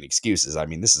not making excuses. I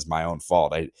mean, this is my own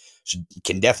fault. I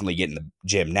can definitely get in the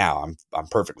gym now. I'm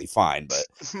perfectly fine, but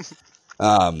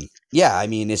yeah, I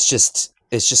mean, it's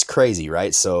just crazy,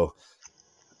 right? So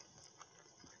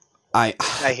I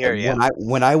hear you.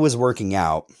 When I was working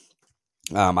out,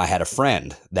 I had a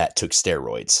friend that took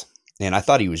steroids, and I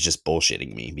thought he was just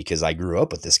bullshitting me because I grew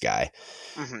up with this guy.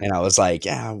 Mhm. And I was like,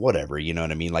 yeah, whatever. You know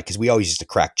what I mean? Like, cause we always used to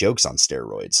crack jokes on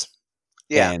steroids.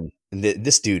 Yeah. And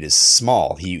this dude is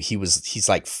small. He's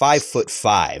like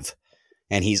 5'5",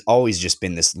 and he's always just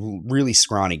been this really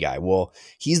scrawny guy. Well,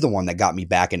 he's the one that got me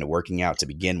back into working out to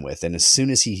begin with. And as soon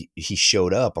as he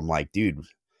showed up, I'm like, dude,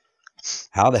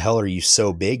 how the hell are you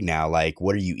so big now? Like,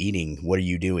 what are you eating? What are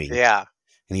you doing? Yeah.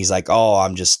 And he's like, oh,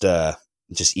 I'm just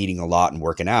eating a lot and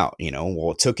working out, you know?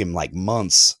 Well, it took him like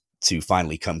months to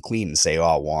finally come clean and say,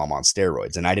 oh, well, I'm on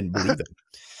steroids. And I didn't believe him.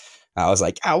 I was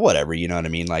like, oh, whatever. You know what I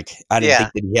mean? Like, I didn't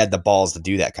think that he had the balls to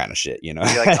do that kind of shit, you know?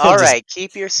 You're like, all right,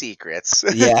 keep your secrets.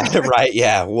 Yeah, right.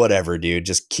 Yeah, whatever, dude.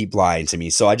 Just keep lying to me.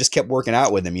 So I just kept working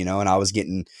out with him, you know, and I was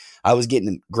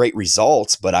getting great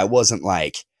results, but I wasn't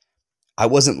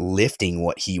lifting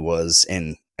what he was.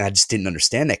 And I just didn't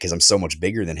understand that because I'm so much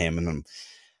bigger than him. And I'm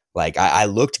like, I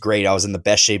looked great. I was in the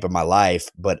best shape of my life,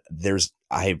 but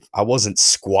I wasn't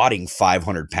squatting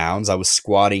 500 pounds. I was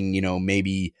squatting, you know,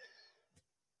 maybe,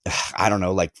 I don't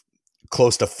know, like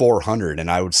close to 400,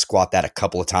 and I would squat that a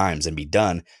couple of times and be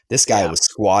done. This guy was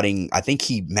squatting, I think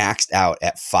he maxed out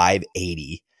at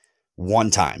 580 one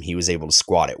time. He was able to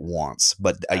squat it once,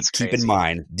 but keep in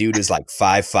mind, dude is like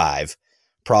 5'5",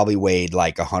 probably weighed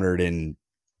like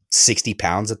 160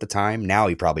 pounds at the time. Now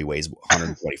he probably weighs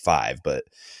 125, but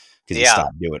because he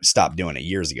stopped doing it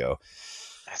years ago.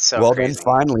 That's so crazy. Then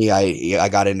finally I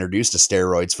got introduced to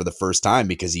steroids for the first time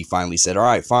because he finally said, all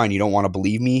right, fine. You don't want to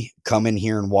believe me? Come in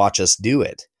here and watch us do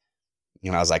it.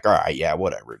 And I was like, all right, yeah,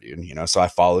 whatever, dude. You know, so I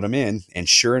followed him in, and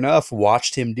sure enough,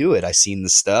 watched him do it. I seen the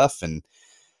stuff and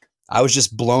I was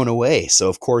just blown away. So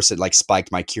of course it like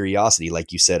spiked my curiosity.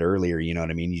 Like you said earlier, you know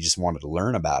what I mean? You just wanted to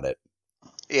learn about it.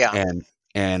 Yeah.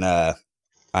 And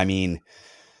I mean,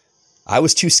 I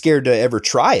was too scared to ever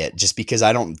try it just because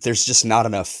there's just not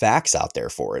enough facts out there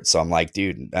for it. So I'm like,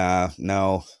 dude,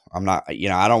 no, I'm not, you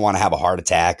know, I don't want to have a heart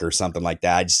attack or something like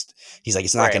that. He's like,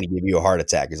 it's not going to give you a heart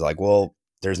attack. He's like, well,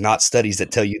 there's not studies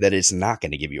that tell you that it's not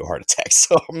going to give you a heart attack.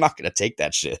 So I'm not going to take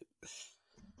that shit.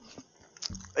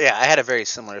 Yeah. I had a very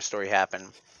similar story happen,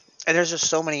 and there's just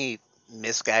so many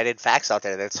misguided facts out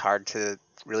there that it's hard to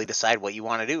really decide what you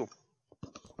want to do.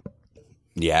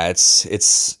 Yeah,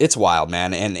 it's wild,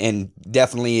 man. And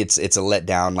definitely it's a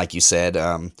letdown, like you said.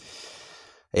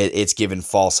 it's given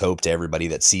false hope to everybody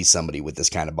that sees somebody with this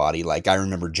kind of body. Like I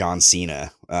remember John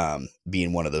Cena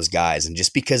being one of those guys, and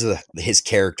just because of his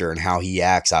character and how he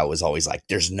acts, I was always like,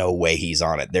 "There's no way he's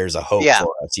on it. There's a hope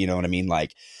for us." You know what I mean?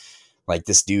 Like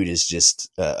this dude is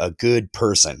just a good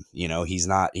person. You know, he's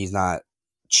not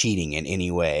cheating in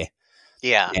any way.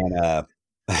 Yeah. And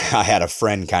I had a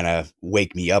friend kind of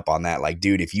wake me up on that. Like,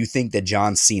 dude, if you think that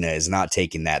John Cena is not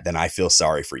taking that, then I feel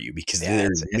sorry for you, because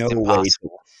there's no way.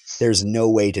 There's no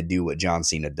way to do what John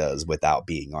Cena does without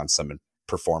being on some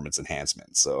performance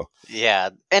enhancement. So yeah,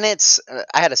 and it's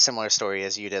I had a similar story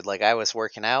as you did. Like I was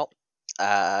working out.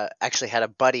 Actually had a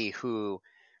buddy who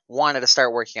wanted to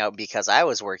start working out because I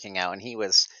was working out, and he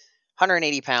was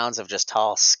 180 pounds of just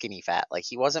tall, skinny fat. Like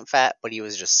he wasn't fat, but he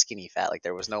was just skinny fat. Like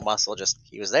there was no muscle, just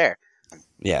he was there.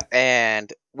 Yeah.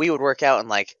 And we would work out, and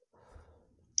like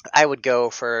I would go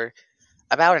for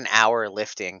about an hour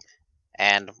lifting,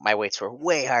 and my weights were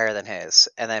way higher than his.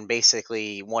 And then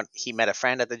basically he met a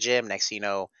friend at the gym. Next thing you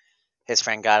know, his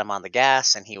friend got him on the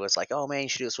gas, and he was like, "Oh man, you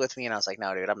should do this with me." And I was like,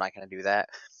 "No, dude, I'm not going to do that."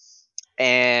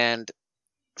 And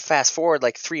fast forward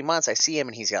like 3 months, I see him,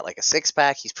 and he's got like a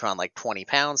 6-pack. He's put on like 20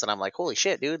 pounds, and I'm like, "Holy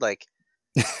shit, dude. Like,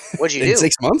 what'd you do?" In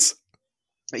 6 months?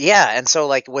 Yeah. And so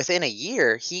like within a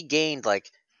year, he gained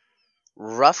like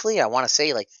roughly, I want to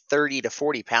say like 30 to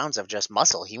 40 pounds of just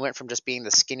muscle. He went from just being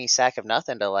the skinny sack of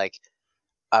nothing to like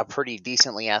a pretty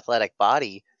decently athletic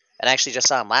body. And I actually just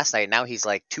saw him last night. Now he's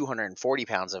like 240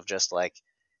 pounds of just like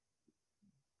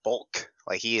bulk.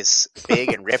 Like he is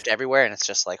big and ripped everywhere. And it's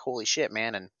just like, holy shit,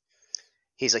 man. And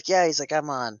he's like, yeah, I'm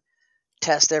on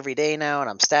test every day now, and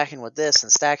I'm stacking with this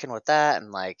and stacking with that.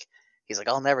 And like, he's like,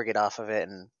 I'll never get off of it.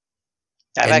 And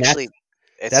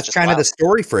that's kind of the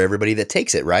story for everybody that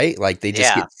takes it, right? Like they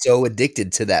just get so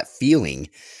addicted to that feeling,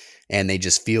 and they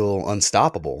just feel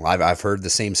unstoppable. I've heard the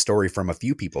same story from a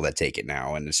few people that take it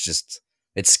now, and it's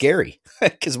scary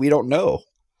because we don't know.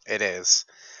 It is.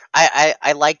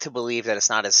 I like to believe that it's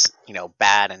not as,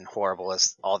 bad and horrible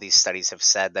as all these studies have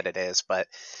said that it is, but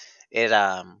it's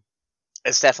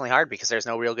definitely hard because there's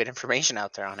no real good information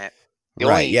out there on it. The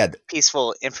only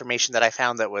peaceful information that I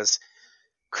found that was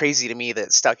crazy to me,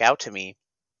 that stuck out to me,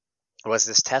 was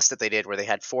this test that they did where they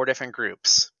had 4 different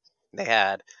groups. They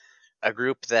had a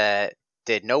group that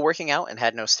did no working out and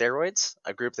had no steroids,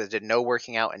 a group that did no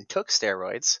working out and took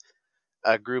steroids,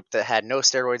 a group that had no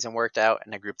steroids and worked out,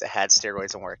 and a group that had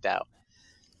steroids and worked out.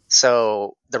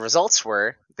 So the results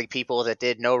were the people that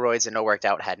did no roids and no worked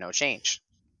out had no change.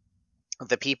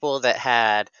 The people that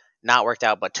had not worked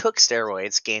out but took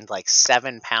steroids gained like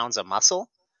 7 pounds of muscle.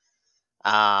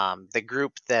 The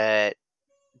group that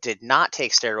did not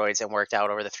take steroids and worked out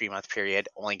over the 3-month period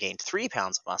only gained 3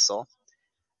 pounds of muscle.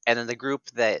 And then the group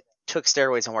that took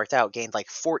steroids and worked out gained like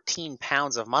 14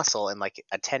 pounds of muscle in like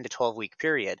a 10 to 12 week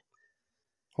period.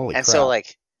 Holy crap. So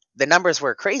like the numbers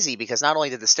were crazy because not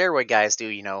only did the steroid guys do,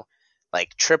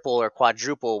 like triple or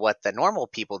quadruple what the normal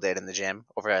people did in the gym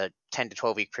over a 10 to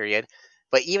 12 week period,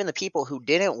 but even the people who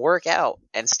didn't work out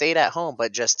and stayed at home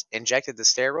but just injected the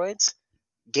steroids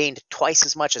gained twice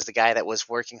as much as the guy that was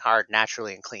working hard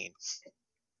naturally and clean.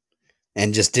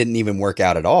 And just didn't even work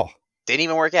out at all. Didn't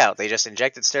even work out. They just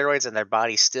injected steroids, and their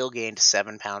body still gained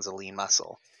 7 pounds of lean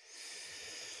muscle.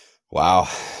 Wow.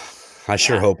 I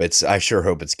sure hope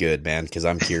it's good, man, because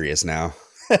I'm curious now.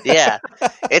 Yeah.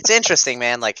 It's interesting,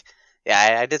 man. Like,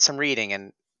 yeah, I did some reading,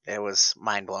 and it was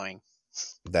mind-blowing.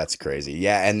 That's crazy.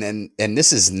 Yeah, and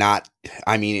this is not,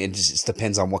 I mean, it just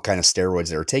depends on what kind of steroids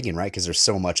they were taking, right? Because there's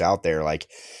so much out there. Like,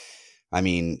 I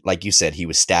mean, like you said, he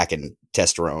was stacking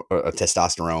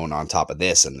testosterone on top of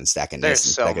this, and then stacking there's this.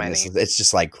 And so stacking many. This. It's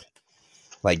just like,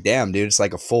 damn, dude, it's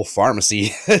like a full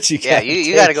pharmacy that you Yeah,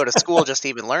 you got to go to school just to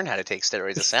even learn how to take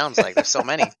steroids. It sounds like there's so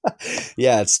many.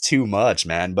 Yeah, it's too much,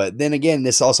 man. But then again,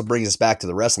 this also brings us back to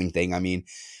the wrestling thing. I mean,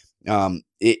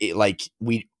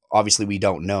 we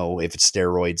don't know if it's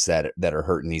steroids that are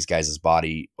hurting these guys'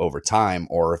 body over time,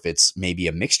 or if it's maybe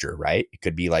a mixture, right? It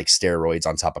could be like steroids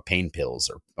on top of pain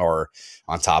pills or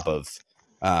on top of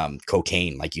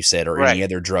cocaine, like you said, or any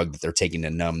other drug that they're taking to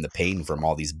numb the pain from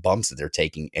all these bumps that they're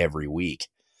taking every week.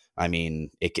 I mean,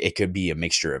 it could be a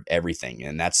mixture of everything.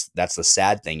 And that's the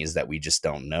sad thing, is that we just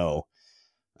don't know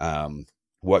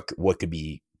what could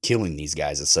be killing these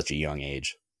guys at such a young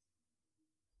age.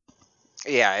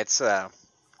 Yeah, it's a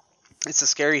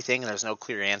scary thing, and there's no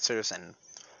clear answers, and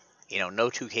no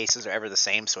 2 cases are ever the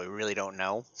same, so we really don't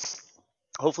know.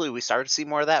 Hopefully we start to see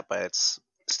more of that, but it's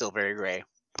still very gray.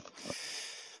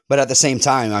 But at the same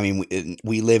time, I mean,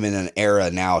 we live in an era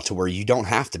now to where you don't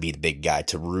have to be the big guy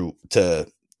to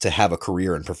have a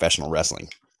career in professional wrestling.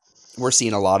 We're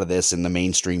seeing a lot of this in the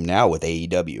mainstream now with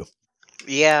AEW.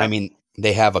 Yeah. I mean,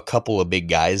 they have a couple of big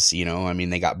guys, you know. I mean,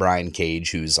 they got Brian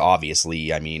Cage, who's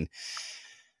obviously, I mean,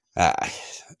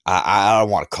 I don't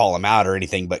want to call him out or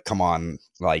anything, but come on,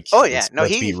 like, Oh yeah, no,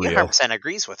 let's he be real. 100%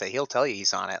 agrees with it. He'll tell you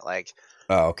he's on it. Like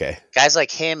Oh, okay, guys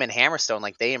like him and Hammerstone,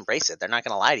 like they embrace it. They're not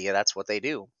gonna lie to you. That's what they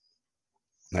do.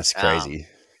 that's crazy.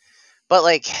 But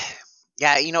like,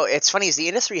 yeah, you know, it's funny is the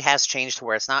industry has changed to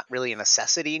where it's not really a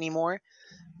necessity anymore,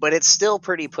 but it's still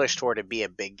pretty pushed toward to be a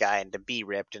big guy and to be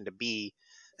ripped and to be,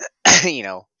 you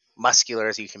know, muscular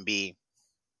as you can be.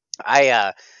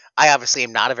 I obviously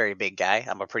am not a very big guy.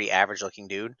 I'm a pretty average looking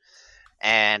dude.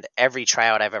 And every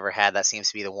tryout I've ever had, that seems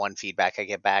to be the one feedback I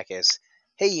get back is,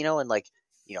 hey, you know, and like,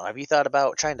 you know, have you thought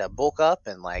about trying to bulk up?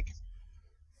 And like,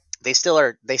 they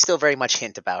still very much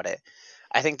hint about it.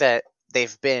 I think that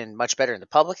they've been much better in the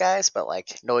public eyes, but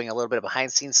like knowing a little bit of behind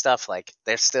the scenes stuff, like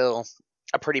there's still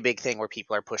a pretty big thing where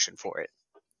people are pushing for it.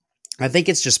 I think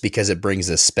it's just because it brings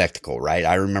a spectacle, right?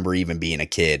 I remember even being a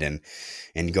kid and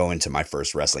going to my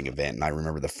first wrestling event, and I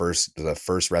remember the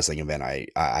first wrestling event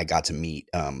I got to meet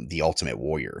the Ultimate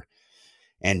Warrior,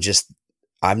 and just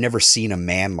I've never seen a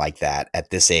man like that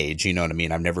at this age. You know what I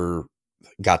mean? I've never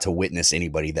got to witness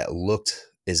anybody that looked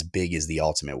as big as the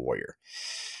Ultimate Warrior.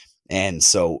 And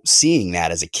so seeing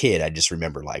that as a kid, I just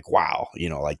remember like, wow, you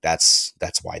know, like that's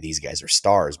why these guys are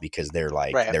stars, because they're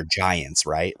like, Right. they're giants,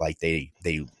 right? Like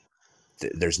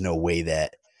there's no way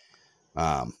that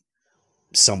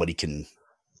somebody can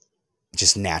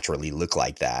just naturally look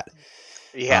like that.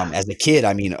 Yeah. As a kid,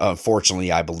 I mean,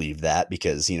 unfortunately, I believe that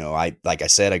because, you know, like I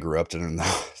said, I grew up in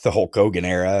the Hulk Hogan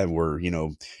era where, you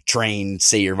know, train,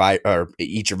 say your or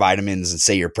eat your vitamins and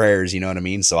say your prayers, you know what I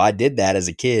mean? So I did that as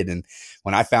a kid. And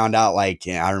when I found out, like,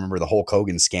 you know, I remember the Hulk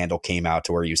Hogan scandal came out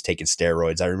to where he was taking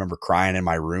steroids. I remember crying in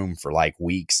my room for like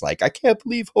weeks. Like, I can't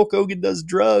believe Hulk Hogan does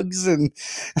drugs. And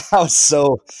I was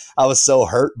so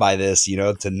hurt by this, you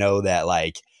know, to know that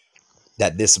like,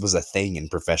 that this was a thing in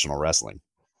professional wrestling.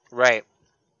 Right.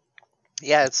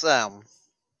 Yeah, it's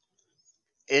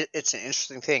it's an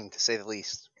interesting thing to say the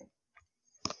least.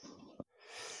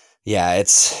 Yeah,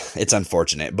 it's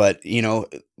unfortunate, but you know,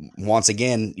 once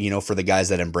again, you know, for the guys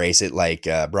that embrace it, like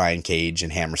Brian Cage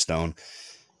and Hammerstone,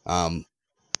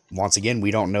 once again, we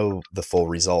don't know the full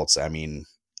results. I mean,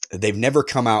 they've never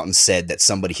come out and said that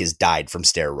somebody has died from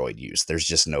steroid use. There's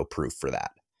just no proof for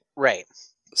that. Right.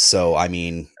 So, I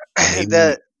mean,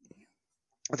 maybe,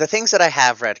 the things that I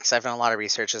have read, because I've done a lot of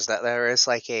research, is that there is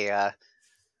like a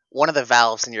one of the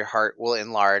valves in your heart will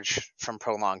enlarge from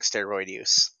prolonged steroid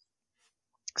use.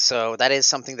 So that is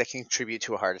something that can contribute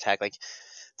to a heart attack. Like,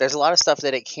 there's a lot of stuff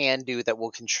that it can do that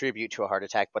will contribute to a heart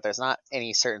attack, but there's not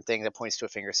any certain thing that points to a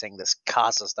finger saying this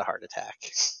causes the heart attack.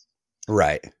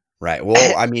 Right.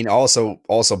 Well, I mean, also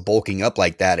bulking up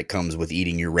like that, it comes with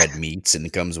eating your red meats and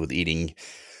it comes with eating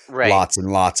lots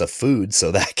and lots of food.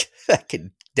 So that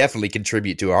could definitely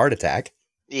contribute to a heart attack.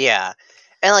 Yeah.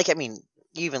 And like, I mean,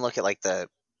 you even look at like the,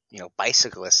 you know,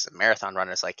 bicyclists and marathon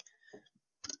runners, like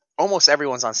almost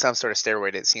everyone's on some sort of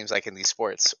steroid, it seems like, in these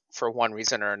sports for one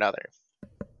reason or another.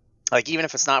 Like, even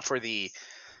if it's not for the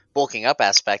bulking up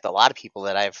aspect, a lot of people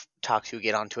that I've talked to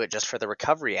get onto it just for the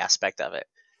recovery aspect of it.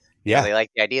 Yeah. You know, they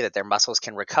like the idea that their muscles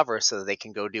can recover so that they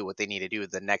can go do what they need to do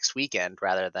the next weekend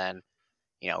rather than,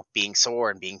 you know, being sore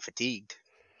and being fatigued.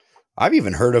 I've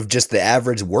even heard of just the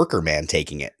average worker man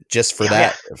taking it just for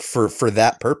for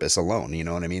that purpose alone. You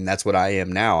know what I mean? That's what I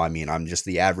am now. I mean, I'm just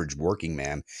the average working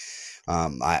man.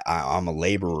 I'm a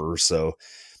laborer, so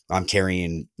I'm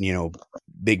carrying, you know,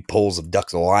 big pulls of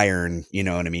ductile iron, you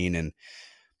know what I mean? And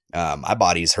my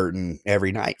body's hurting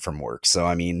every night from work. So,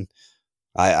 I mean,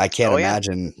 I can't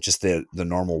imagine just the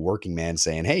normal working man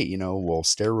saying, hey, you know, well,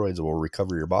 steroids will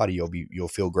recover your body. You'll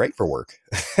feel great for work.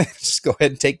 Just go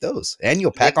ahead and take those and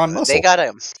you'll pack on muscle.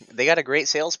 They got a great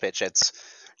sales pitch. It's,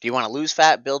 do you want to lose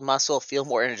fat, build muscle, feel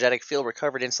more energetic, feel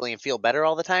recovered instantly, and feel better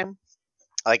all the time?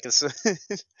 Like, this,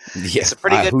 it's a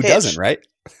pretty good who pitch. Doesn't, right?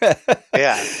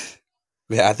 Yeah.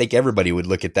 Yeah, I think everybody would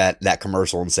look at that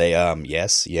commercial and say,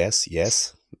 yes,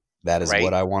 that is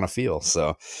what I want to feel.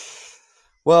 So,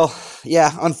 well, yeah,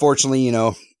 unfortunately, you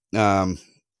know,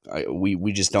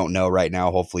 we just don't know right now.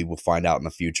 Hopefully we'll find out in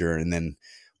the future. And then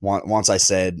once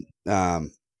again,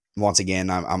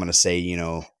 I'm going to say, you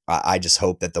know, I just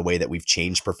hope that the way that we've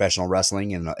changed professional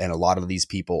wrestling and a lot of these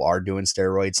people are doing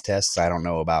steroids tests. I don't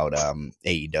know about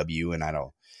AEW, and I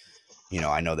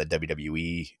know that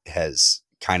WWE has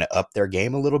kind of upped their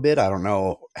game a little bit. I don't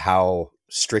know how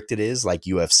strict it is like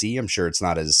UFC. I'm sure it's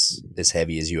not as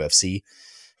heavy as UFC,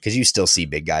 because you still see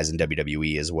big guys in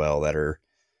WWE as well that are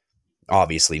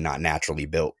obviously not naturally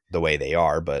built the way they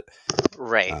are. But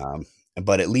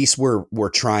but at least we're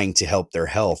trying to help their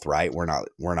health, right? We're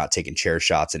not taking chair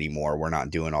shots anymore. We're not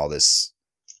doing all this,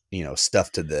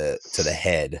 stuff to the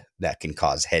head that can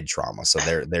cause head trauma. So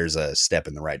there's a step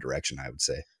in the right direction, I would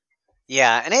say.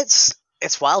 Yeah, and it's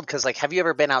wild because like, have you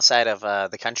ever been outside of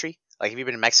the country? Like, have you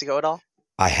been to Mexico at all?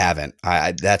 I haven't.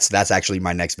 That's actually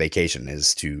my next vacation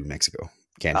is to Mexico, Oh,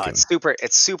 Cancun.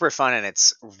 it's super fun and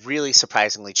it's really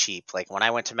surprisingly cheap. Like when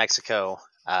I went to Mexico,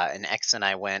 an ex and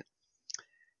I went,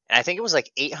 and I think it was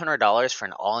like $800 for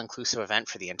an all-inclusive event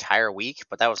for the entire week.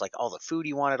 But that was like all the food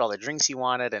you wanted, all the drinks you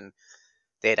wanted, and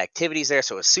they had activities there,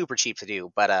 so it was super cheap to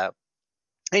do. But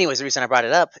anyways, the reason I brought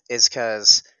it up is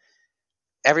because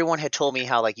everyone had told me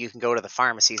how like you can go to the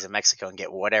pharmacies in Mexico and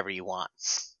get whatever you want.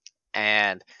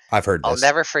 And I've heard I'll this.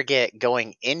 never forget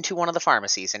going into one of the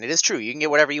pharmacies, and it is true, you can get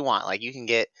whatever you want. Like you can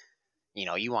get,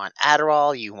 you want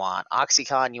Adderall, you want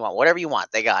Oxycontin, you want whatever you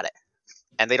want, they got it.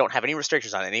 And they don't have any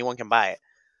restrictions on it. Anyone can buy it.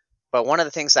 But one of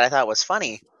the things that I thought was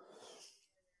funny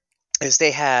is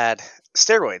they had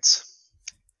steroids.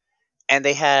 And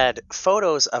they had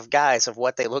photos of guys of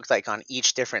what they looked like on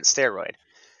each different steroid.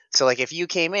 So like if you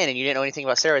came in and you didn't know anything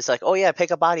about steroids, like, oh yeah,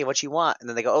 pick a body of what you want. And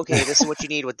then they go, okay, this is what you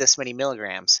need with this many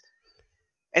milligrams.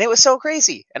 And it was so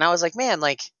crazy. And I was like, man,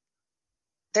 like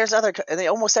there's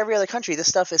almost every other country, this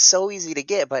stuff is so easy to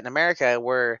get. But in America,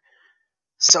 we're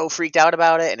so freaked out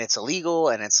about it and it's illegal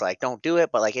and it's like, don't do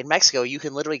it. But like in Mexico, you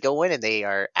can literally go in and they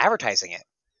are advertising it,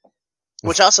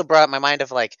 which also brought up my mind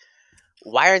of like,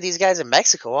 why are these guys in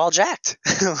Mexico all jacked?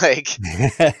 Like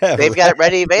they've got it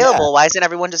ready available. Yeah. Why isn't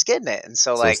everyone just getting it? And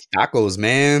so like tacos,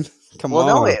 man, come on.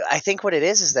 Well, no, I think what it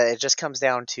is that it just comes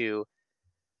down to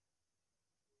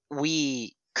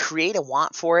we create a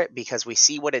want for it because we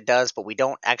see what it does, but we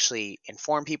don't actually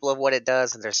inform people of what it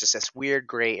does. And there's just this weird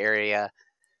gray area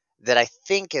that I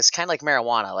think is kind of like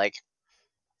marijuana. Like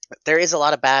there is a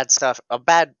lot of bad stuff,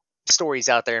 bad stories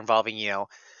out there involving,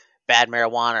 bad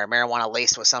marijuana or marijuana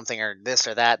laced with something or this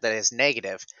or that is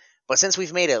negative. But since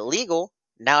we've made it legal,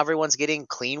 now everyone's getting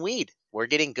clean weed. We're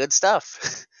getting good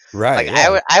stuff. Right. Like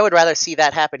yeah. I would rather see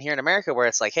that happen here in America where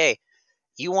it's like, hey,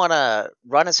 you want to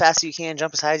run as fast as you can,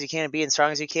 jump as high as you can, and be as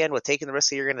strong as you can with taking the risk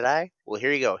that you're going to die? Well,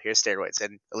 here you go. Here's steroids.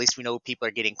 And at least we know people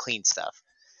are getting clean stuff.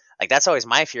 Like that's always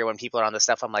my fear when people are on this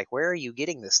stuff. I'm like, where are you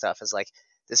getting this stuff? Is like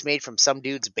this made from some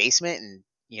dude's basement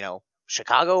in,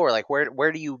 Chicago? Or like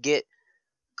where do you get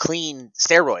clean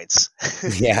steroids?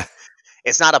 Yeah.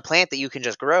 It's not a plant that you can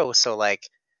just grow. So like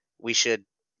we should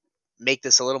make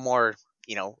this a little more,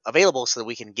 available so that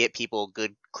we can get people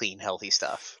good, clean, healthy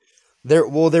stuff. There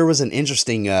was an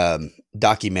interesting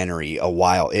documentary a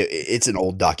while. It's an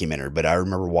old documentary, but I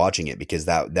remember watching it because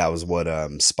that was what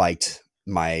spiked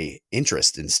my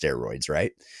interest in steroids.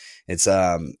 Right?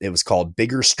 It was called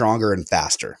Bigger, Stronger, and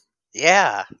Faster.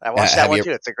 Yeah, I watched that one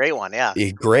too. It's a great one. Yeah,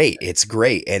 it's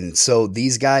great. And so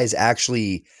these guys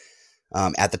actually,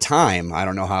 at the time, I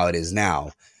don't know how it is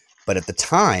now, but at the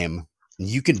time,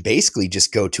 you could basically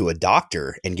just go to a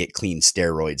doctor and get clean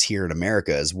steroids here in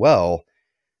America as well.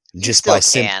 Just by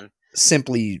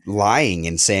simply lying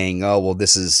and saying, oh, well,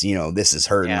 this is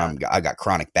hurting. Yeah. I got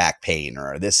chronic back pain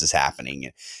or this is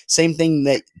happening. Same thing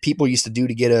that people used to do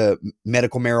to get a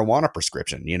medical marijuana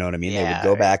prescription. You know what I mean? Yeah, they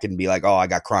would go back and be like, oh, I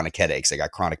got chronic headaches. I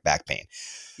got chronic back pain.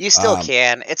 You still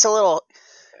can. It's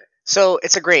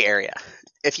it's a gray area.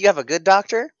 If you have a good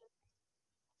doctor,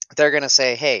 they're going to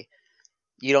say, hey,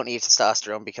 you don't need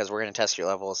testosterone because we're going to test your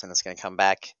levels and it's going to come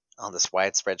back on this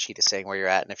wide spreadsheet of saying where you're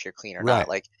at and if you're clean or not.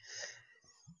 Like,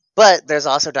 but there's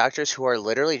also doctors who are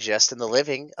literally just in the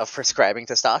living of prescribing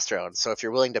testosterone. So if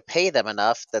you're willing to pay them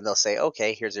enough, then they'll say,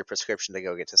 okay, here's your prescription to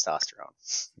go get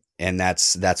testosterone. And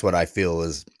that's what I feel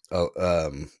is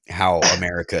how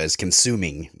America is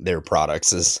consuming their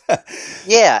products is.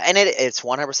 Yeah. And it's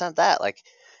 100% that. Like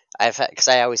because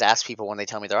I always ask people when they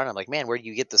tell me they're on, I'm like, man, where do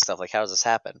you get this stuff? Like, how does this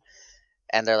happen?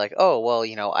 And they're like, oh, well,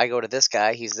 I go to this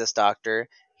guy. He's this doctor.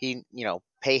 He,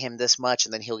 pay him this much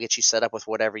and then he'll get you set up with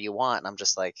whatever you want. And I'm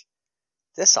just like,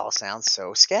 this all sounds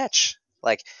so sketch.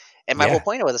 Like, and my whole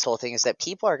point with this whole thing is that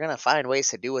people are going to find ways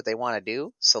to do what they want to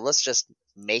do. So let's just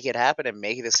make it happen and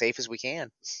make it as safe as we can.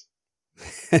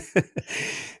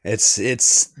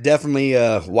 It's definitely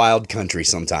a wild country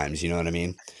sometimes. You know what I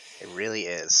mean? It really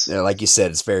is. Like you said,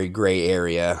 it's very gray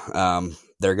area.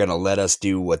 They're going to let us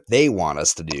do what they want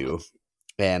us to do.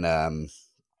 And,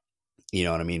 you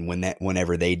know what I mean?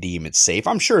 Whenever they deem it safe,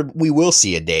 I'm sure we will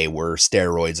see a day where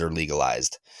steroids are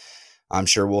legalized. I'm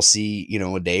sure we'll see,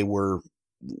 a day where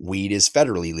weed is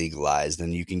federally legalized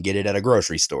and you can get it at a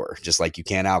grocery store, just like you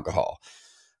can alcohol.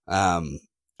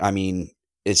 I mean,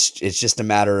 it's just a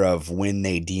matter of when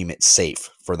they deem it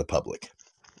safe for the public.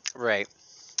 Right.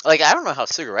 Like, I don't know how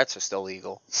cigarettes are still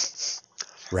legal.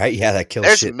 Right? Yeah, that kills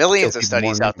There's shit. millions Kills of people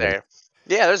more studies than out anything.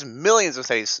 there. Yeah, there's millions of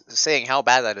studies saying how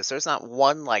bad that is. There's not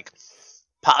one like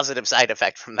positive side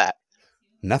effect from that.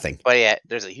 Nothing. But yeah,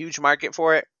 there's a huge market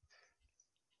for it.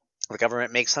 The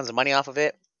government makes tons of money off of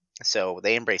it, so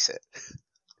they embrace it.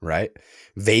 Right?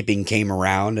 Vaping came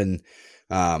around and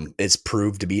it's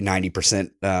proved to be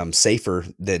 90% safer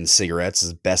than cigarettes, is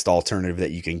the best alternative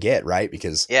that you can get, right?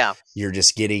 Because Yeah, you're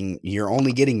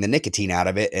only getting the nicotine out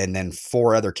of it and then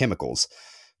 4 other chemicals.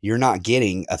 You're not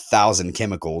getting 1,000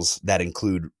 chemicals that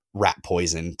include rat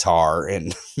poison, tar,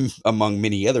 and among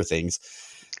many other things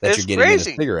that it's you're getting in a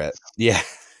crazy. cigarette. Yeah.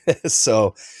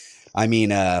 So, I mean,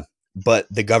 but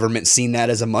the government seen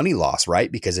that as a money loss,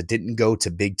 right? Because it didn't go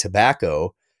to big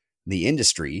tobacco, the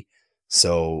industry.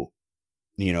 So,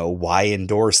 why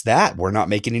endorse that? We're not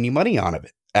making any money out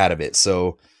of it.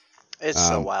 So, It's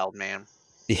so wild, man.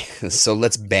 so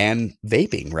let's ban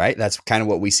vaping, right? That's kind of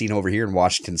what we've seen over here in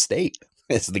Washington State.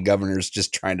 It's the governor's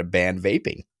just trying to ban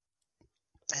vaping.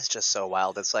 It's just so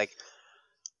wild. It's like,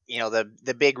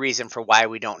 the big reason for why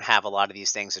we don't have a lot of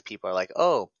these things is people are like,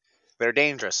 oh, they're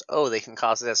dangerous. Oh, they can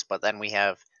cause this. But then we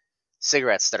have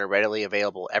cigarettes that are readily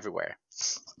available everywhere.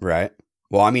 Right.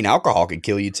 Well, I mean, alcohol could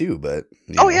kill you too, but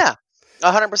Oh yeah,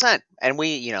 100%. And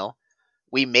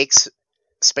we make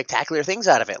spectacular things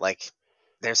out of it. Like,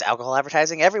 there's alcohol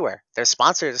advertising everywhere. There's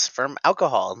sponsors from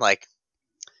alcohol, and like,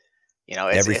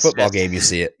 every it's football just, game you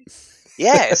see it.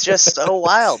 yeah, it's just so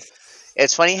wild.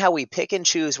 It's funny how we pick and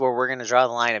choose where we're going to draw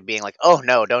the line of being like, oh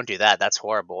no, don't do that. That's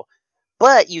horrible.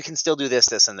 But you can still do this,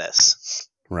 this, and this.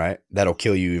 Right. That'll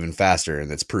kill you even faster,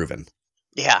 and it's proven.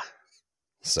 Yeah,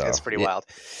 So it's pretty wild.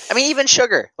 I mean, even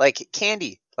sugar, like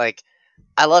candy. Like,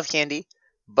 I love candy,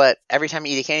 but every time I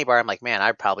eat a candy bar, I'm like, man,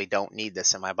 I probably don't need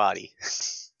this in my body.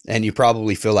 And you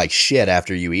probably feel like shit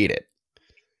after you eat it.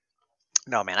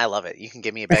 No, man, I love it. You can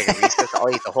give me a bag of Reese's, I'll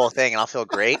eat the whole thing, and I'll feel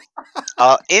great.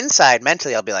 Inside,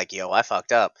 mentally, I'll be like, yo, I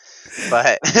fucked up.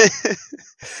 But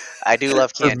I do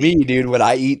love For candy. me, dude, when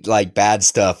I eat like bad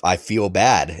stuff, I feel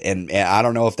bad, and I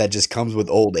don't know if that just comes with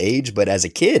old age, but as a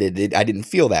kid, I didn't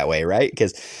feel that way, right?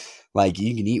 Because like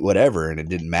you can eat whatever, and it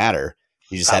didn't matter.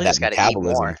 You just Probably had just that gotta eat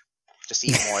metabolism. more. Just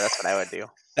eat more. That's what I would do.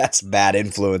 That's bad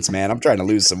influence, man. I'm trying to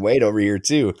lose some weight over here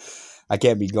too. I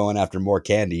can't be going after more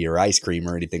candy or ice cream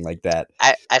or anything like that.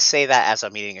 I say that as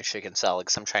I'm eating a chicken salad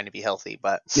because I'm trying to be healthy,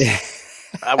 but Yeah.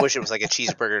 I wish it was like a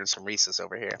cheeseburger and some Reese's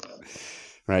over here.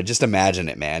 Right. Just imagine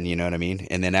it, man. You know what I mean?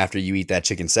 And then after you eat that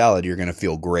chicken salad, you're going to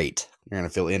feel great. You're going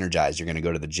to feel energized. You're going to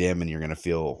go to the gym and you're going to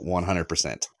feel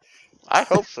 100%. I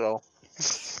hope so.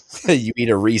 You eat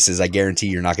a Reese's, I guarantee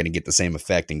you're not going to get the same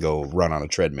effect and go run on a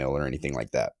treadmill or anything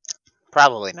like that.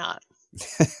 Probably not.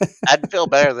 I'd feel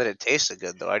better that it tasted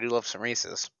good, though. I do love some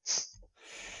Reese's.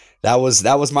 That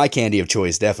was my candy of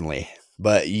choice, definitely.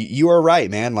 But you are right,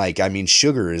 man. Like, I mean,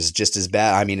 sugar is just as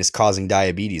bad. I mean, it's causing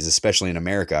diabetes, especially in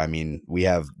America. I mean,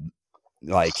 we're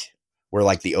like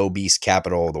the obese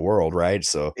capital of the world, right?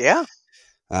 So, Yeah.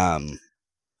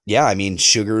 yeah, I mean,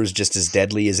 sugar is just as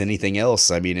deadly as anything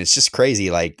else. I mean, it's just crazy.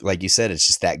 Like you said, it's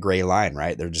just that gray line,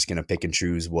 right? They're just going to pick and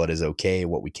choose what is okay,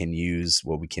 what we can use,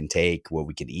 what we can take, what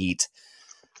we can eat.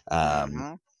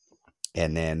 Mhm.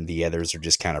 And then the others are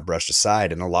just kind of brushed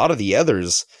aside. And a lot of the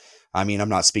others, I mean, I'm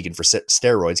not speaking for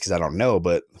steroids because I don't know,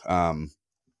 but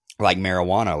like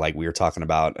marijuana, like we were talking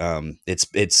about,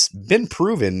 it's been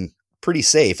proven pretty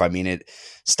safe. I mean, it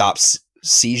stops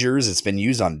seizures. It's been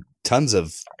used on tons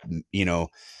of,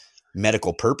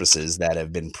 medical purposes that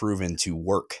have been proven to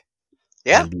work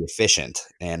Yeah. and be efficient.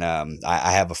 And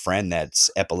I have a friend that's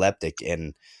epileptic,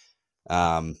 and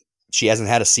she hasn't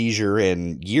had a seizure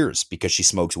in years because she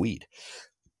smokes weed.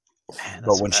 Man,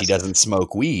 But that's when she impressive. doesn't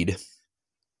smoke weed,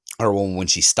 or when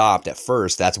she stopped at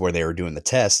first, that's where they were doing the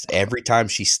test. Every time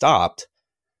she stopped,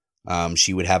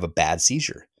 she would have a bad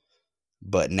seizure.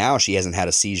 But now she hasn't had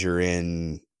a seizure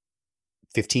in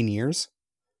 15 years.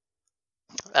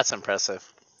 That's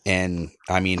impressive. And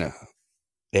I mean,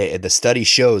 the study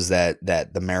shows that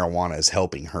the marijuana is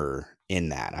helping her in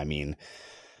that. I mean,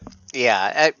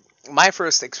 Yeah. My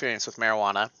first experience with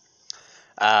marijuana,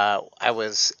 I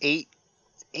was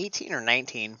 18 or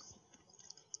 19,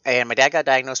 and my dad got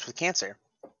diagnosed with cancer.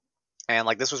 And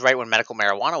like this was right when medical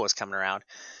marijuana was coming around.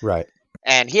 right.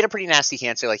 And he had a pretty nasty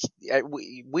cancer. Like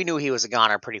we knew he was a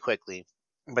goner pretty quickly,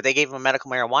 but they gave him a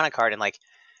medical marijuana card, and like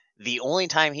the only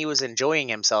time he was enjoying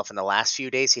himself in the last few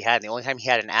days he had, and the only time he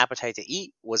had an appetite to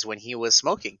eat was when he was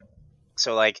smoking.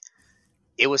 So like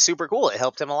it was super cool. It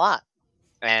helped him a lot,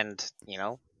 and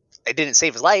it didn't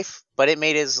save his life, but it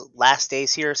made his last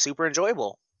days here super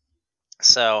enjoyable.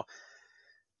 So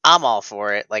I'm all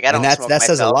for it. Like I don't And smoke that myself.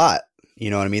 says a lot. You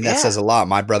know what I mean? That Yeah. says a lot.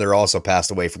 My brother also passed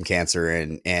away from cancer,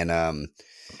 and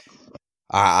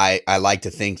I like to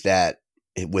think that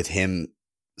with him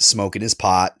smoking his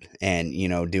pot and, you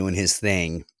know, doing his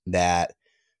thing, that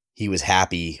he was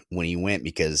happy when he went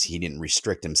because he didn't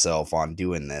restrict himself on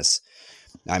doing this.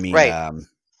 I mean, Right.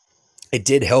 it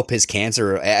did help his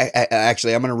cancer.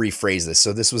 Actually, I'm going to rephrase this.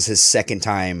 So this was his second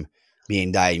time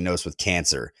being diagnosed with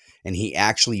cancer, and he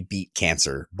actually beat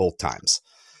cancer both times.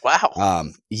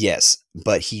 Wow. Yes,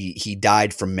 but he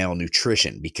died from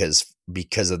malnutrition because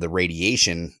of the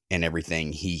radiation and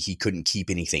everything. He couldn't keep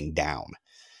anything down.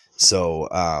 So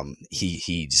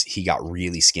he got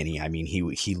really skinny. I mean,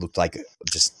 he looked like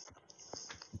just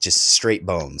straight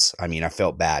bones. I mean, I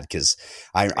felt bad because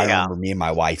I Yeah. remember me and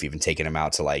my wife even taking him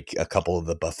out to like a couple of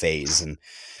the buffets, and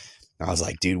I was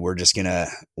like, dude, we're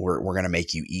gonna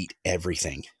make you eat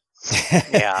everything.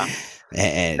 Yeah.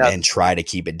 and try to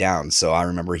keep it down. So I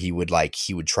remember he would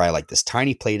try like this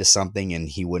tiny plate of something, and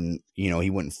he wouldn't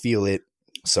feel it.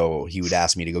 So he would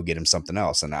ask me to go get him something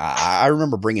else. And I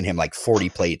remember bringing him like 40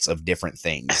 plates of different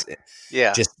things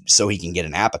Yeah. just so he can get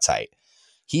an appetite.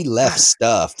 He left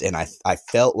stuffed, and I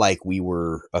felt like we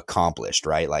were accomplished,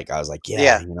 right? Like I was like,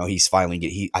 Yeah. you know, he's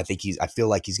finally I feel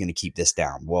like he's going to keep this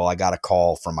down. Well, I got a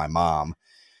call from my mom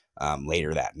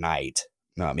later that night.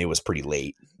 It was pretty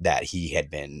late, that he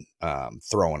had been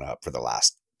throwing up for the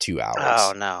last 2 hours.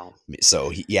 Oh no.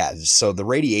 So so the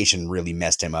radiation really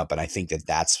messed him up, and I think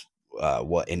that's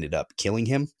what ended up killing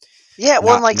him. Yeah.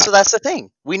 Well, so that's the thing.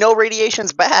 We know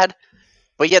radiation's bad,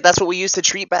 but yet that's what we use to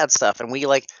treat bad stuff, and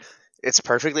it's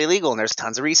perfectly legal, and there's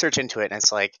tons of research into it, and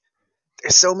it's like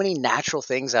there's so many natural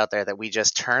things out there that we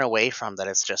just turn away from, that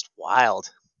it's just wild.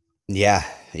 Yeah.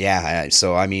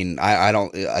 So I mean, I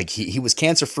don't like he was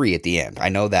cancer free at the end. I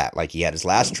know that. Like, he had his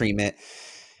last treatment.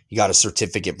 He got a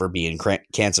certificate for being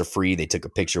cancer free. They took a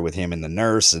picture with him and the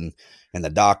nurse and the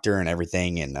doctor and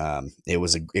everything, and it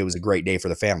was a great day for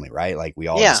the family, right? Like, we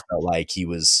all just felt like he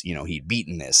was, you know, he'd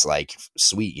beaten this, like,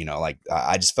 sweet, you know, like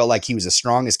I just felt like he was the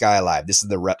strongest guy alive. This is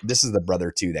the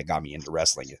brother too that got me into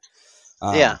wrestling.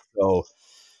 So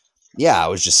yeah, I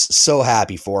was just so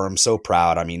happy for him, so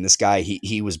proud. I mean, this guy,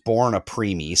 he was born a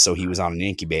preemie, so he was on an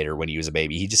incubator when he was a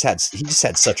baby. He just had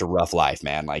such a rough life,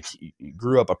 man. Like, he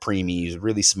grew up a preemie. He was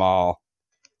really small.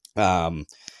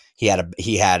 He had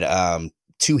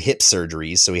 2 hip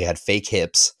surgeries, so he had fake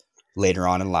hips later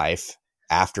on in life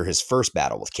after his first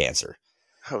battle with cancer.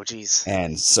 Oh, geez.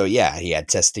 And so, yeah, he had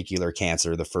testicular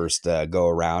cancer the first go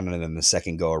around, and then the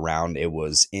second go around, it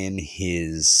was in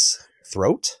his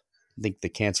throat. I think the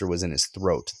cancer was in his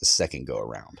throat the second go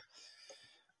around.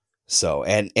 So,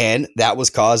 and that was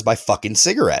caused by fucking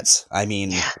cigarettes. I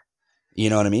mean, you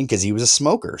know what I mean? Because he was a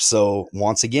smoker. So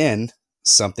once again,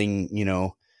 something, you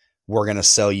know, we're going to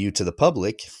sell you to the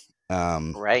public,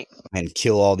 right, and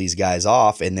kill all these guys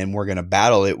off. And then we're going to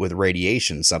battle it with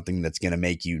radiation, something that's going to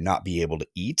make you not be able to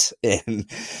eat. And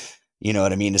you know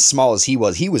what I mean? As small as he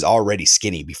was already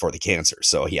skinny before the cancer.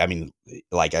 So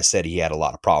like I said, he had a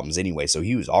lot of problems anyway. So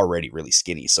he was already really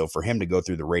skinny. So for him to go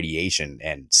through the radiation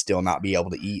and still not be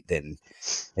able to eat, then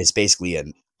it's basically a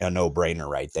no brainer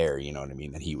right there. You know what I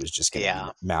mean? That he was just going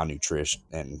to be malnutrition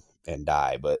and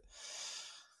die. But,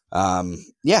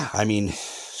 yeah, I mean,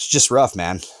 it's just rough,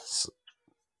 man.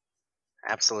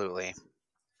 Absolutely.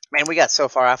 Man, we got so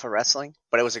far off of wrestling,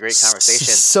 but it was a great conversation.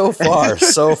 So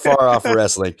far off of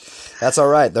wrestling. That's all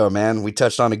right, though, man. We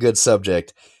touched on a good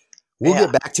subject. We'll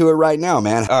get back to it right now,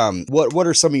 man. What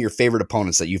are some of your favorite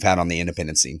opponents that you've had on the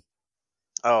independent scene?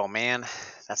 Oh, man,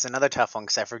 that's another tough one,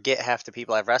 because I forget half the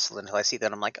people I've wrestled until I see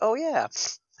that. I'm like, oh, yeah.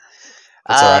 That's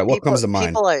all right. What comes to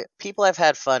mind? People I've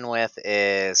had fun with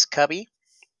is Cubby.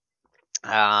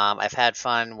 I've had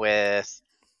fun with...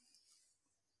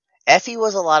 Effie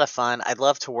was a lot of fun. I'd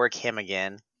love to work him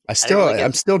again. I'm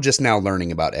still just now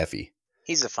learning about Effie.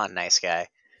 He's a fun, nice guy.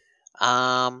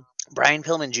 Brian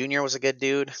Pillman Jr. was a good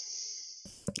dude.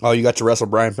 Oh, you got to wrestle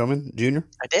Brian Pillman Jr.?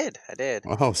 I did.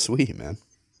 Oh, sweet, man.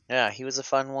 Yeah, he was a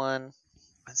fun one.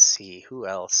 Let's see, who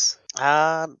else?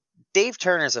 Dave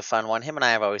Turner's a fun one. Him and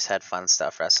I have always had fun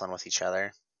stuff wrestling with each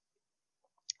other.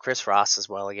 Chris Ross as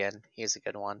well again. He's a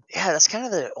good one. Yeah, that's kind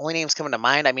of the only names coming to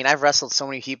mind. I mean, I've wrestled so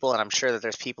many people, and I'm sure that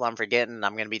there's people I'm forgetting, and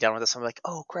I'm going to be done with this. I'm like,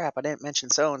 oh, crap, I didn't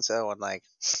mention so-and-so. And, like,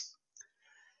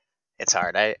 it's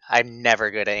hard. I'm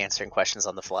never good at answering questions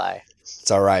on the fly.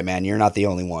 It's all right, man. You're not the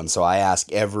only one. So I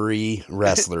ask every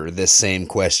wrestler this same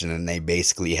question, and they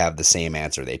basically have the same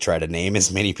answer. They try to name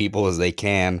as many people as they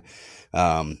can.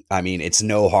 I mean, it's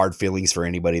no hard feelings for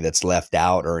anybody that's left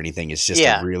out or anything. It's just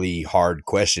a really hard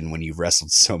question when you've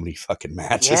wrestled so many fucking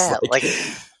matches. Yeah, like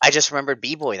I just remembered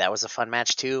B-Boy. That was a fun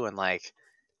match too. And like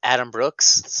Adam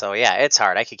Brooks. So yeah, it's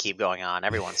hard. I could keep going on.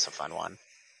 Everyone's a fun one.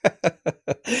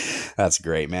 That's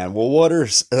great, man. Well, what are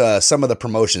some of the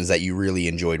promotions that you really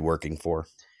enjoyed working for?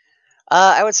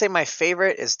 I would say my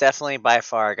favorite is definitely by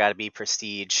far got to be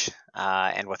Prestige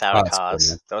and Without a That's cool, Cause.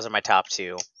 man. Those are my top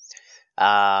two.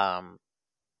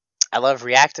 I love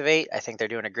Reactivate. I think they're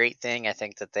doing a great thing. I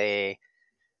think that they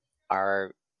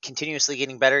are continuously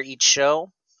getting better each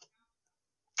show.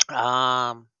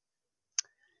 I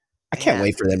can't Man.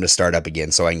 wait for them to start up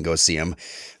again so I can go see them.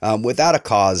 Without a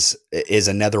Cause is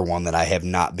another one that I have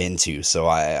not been to. So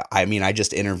I mean, I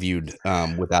just interviewed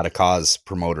Without a Cause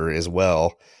promoter as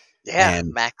well. Yeah,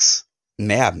 And Max.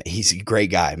 man, he's a great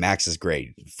guy. Max is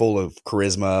great, full of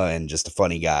charisma and just a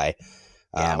funny guy.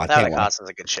 Yeah, I Without a can't wait. Cause is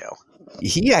a good show.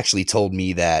 He actually told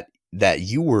me that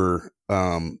you were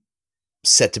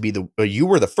set to be you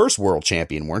were the first world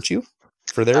champion, weren't you?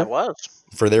 For I was.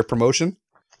 their promotion.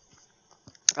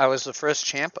 I was the first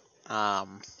champ. It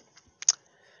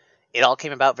all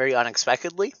came about very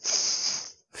unexpectedly,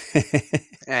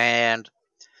 and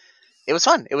it was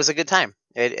fun. It was a good time.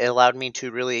 It allowed me to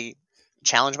really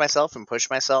challenge myself and push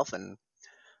myself, and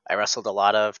I wrestled a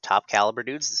lot of top caliber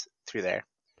dudes through there.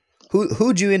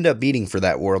 Who'd you end up beating for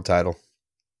that world title?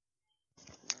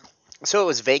 So it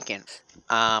was vacant.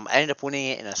 I ended up winning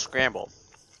it in a scramble.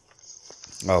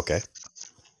 Okay.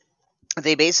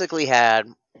 They basically had,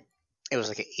 it was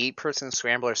like an 8-person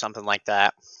scramble or something like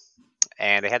that,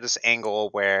 and they had this angle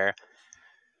where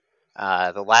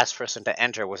the last person to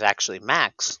enter was actually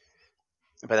Max,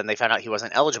 but then they found out he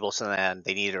wasn't eligible, so then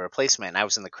they needed a replacement, and I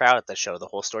was in the crowd at the show. The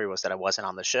whole story was that I wasn't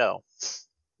on the show,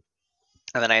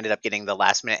 and then I ended up getting the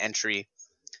last minute entry,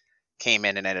 came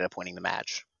in, and ended up winning the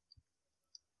match.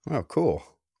 Oh, cool.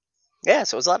 Yeah,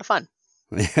 so it was a lot of fun.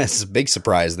 It's a big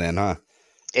surprise then, huh?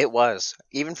 It was,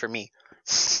 even for me.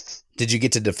 Did you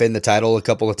get to defend the title a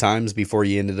couple of times before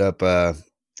you ended up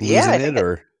losing I it?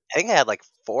 Or I think I had like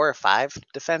 4 or 5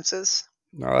 defenses.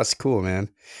 oh, that's cool, man.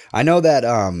 I know that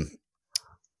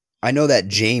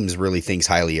James really thinks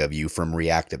highly of you from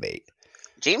Reactivate.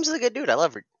 James is a good dude. I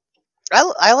love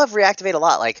Reactivate a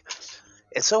lot. Like,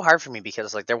 it's so hard for me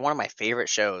because like they're one of my favorite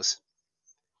shows,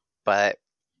 but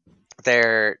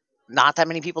they're not that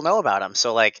many people know about them.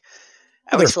 So like,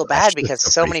 I always feel bad because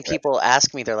so many people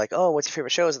ask me, they're like, "Oh, what's your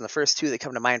favorite shows?" And the first 2 that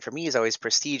come to mind for me is always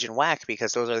Prestige and Whack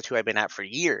because those are the 2 I've been at for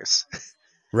years.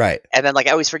 Right. And then like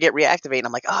I always forget Reactivate, and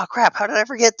I'm like, "Oh crap, how did I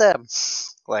forget them?"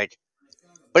 Like,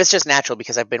 but it's just natural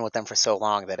because I've been with them for so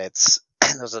long that it's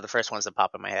those are the first ones that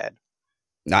pop in my head.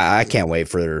 I can't wait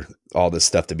for all this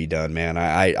stuff to be done, man.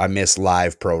 I miss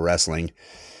live pro wrestling.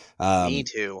 Me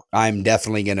too. I'm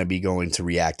definitely going to be going to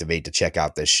Reactivate to check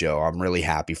out this show. I'm really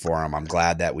happy for them. I'm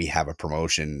glad that we have a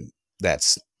promotion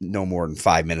that's no more than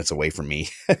 5 minutes away from me.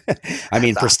 I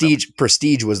mean,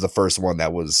 Prestige was the first one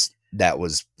that was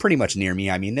pretty much near me.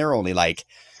 I mean, they're only like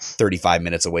 35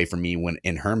 minutes away from me when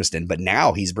in Hermiston, but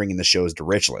now he's bringing the shows to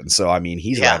Richland. So, I mean,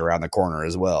 he's right around the corner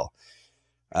as well.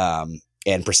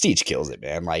 And Prestige kills it,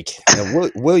 man. Like, you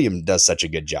know, William does such a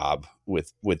good job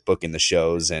with booking the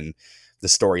shows and the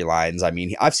storylines. I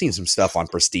mean, I've seen some stuff on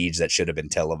Prestige that should have been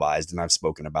televised, and I've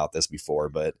spoken about this before,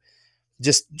 but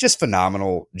just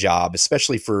phenomenal job,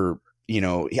 especially for, you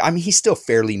know, I mean, he's still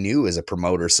fairly new as a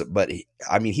promoter, but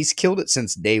I mean, he's killed it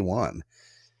since day one.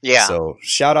 Yeah. So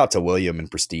shout out to William and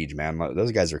Prestige, man.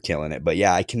 Those guys are killing it. But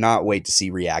yeah, I cannot wait to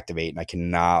see Reactivate, and I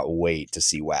cannot wait to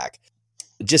see Whack.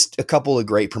 Just a couple of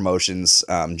great promotions.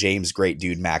 James, great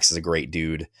dude. Max is a great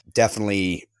dude.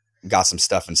 Definitely got some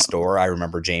stuff in store. I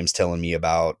remember James telling me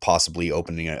about possibly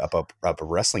opening up a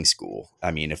wrestling school. I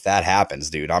mean, if that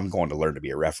happens, dude, I'm going to learn to be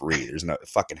a referee. There's no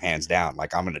fucking hands down.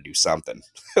 Like, I'm going to do something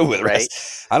with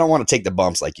rest. I don't want to take the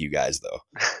bumps like you guys though.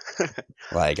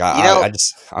 Like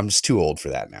I'm just too old for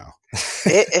that now.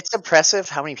 It's impressive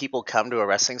how many people come to a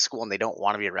wrestling school and they don't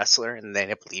want to be a wrestler and they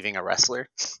end up leaving a wrestler.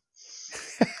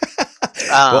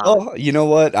 Well, you know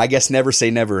what? I guess never say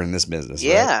never in this business.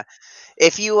 Yeah. Right?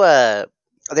 If you,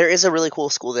 there is a really cool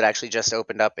school that actually just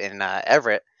opened up in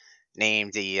Everett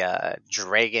named the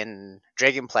Dragonplex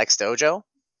Dojo.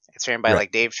 It's ran by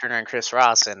like Dave Turner and Chris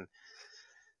Ross, and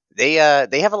they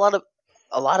have a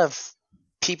lot of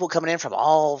people coming in from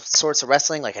all sorts of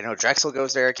wrestling. Like I know Drexel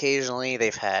goes there occasionally.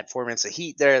 They've had 4 Minutes of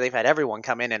Heat there. They've had everyone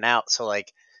come in and out. So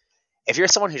like, if you're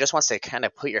someone who just wants to kind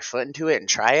of put your foot into it and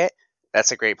try it,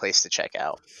 that's a great place to check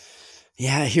out.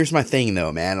 Yeah, here's my thing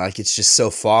though, man. Like it's just so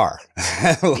far.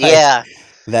 Yeah.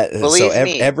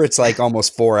 Me. Everett's like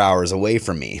almost 4 hours away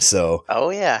from me. So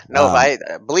oh yeah, no,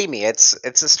 believe me, it's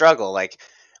a struggle. Like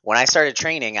when I started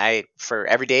training, for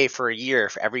every day for a year,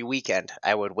 for every weekend,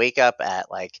 I would wake up at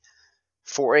like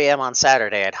 4 a.m. on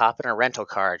Saturday, I'd hop in a rental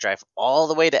car, drive all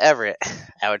the way to Everett.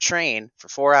 I would train for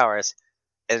 4 hours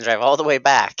and drive all the way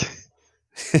back.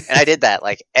 And I did that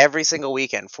like every single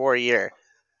weekend for a year.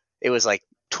 It was like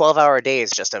 12-hour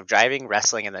days just of driving,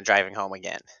 wrestling, and then driving home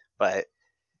again. But,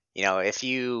 if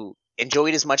you enjoy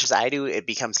it as much as I do, it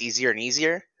becomes easier and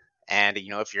easier. And,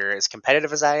 if you're as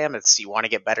competitive as I am, you want to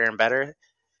get better and better.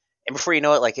 And before you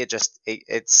know it, like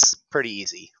it's pretty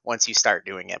easy once you start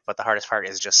doing it. But the hardest part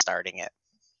is just starting it.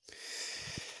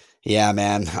 Yeah,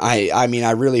 man. I mean,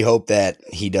 I really hope that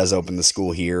he does open the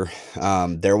school here.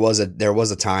 There was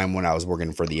a time when I was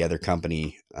working for the other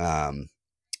company,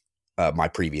 my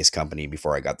previous company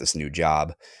before I got this new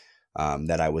job,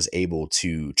 that I was able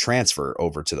to transfer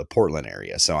over to the Portland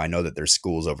area. So I know that there's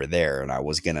schools over there, and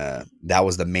that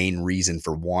was the main reason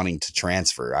for wanting to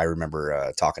transfer. I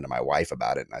remember talking to my wife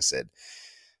about it, and I said,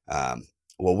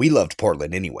 well, we loved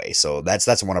Portland anyway. So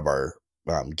that's one of our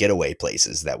getaway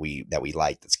places that we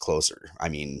like that's closer. I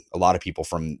mean, a lot of people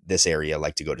from this area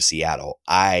like to go to Seattle.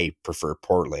 I prefer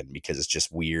Portland because it's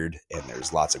just weird and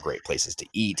there's lots of great places to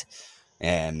eat,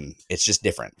 and it's just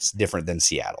different. It's different than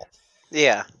Seattle.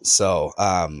 Yeah. So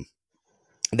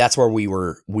that's where we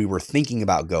were thinking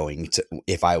about going to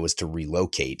if I was to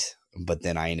relocate. But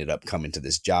then I ended up coming to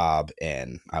this job,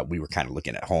 and we were kind of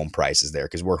looking at home prices there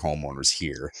because we're homeowners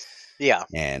here. Yeah.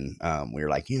 And we were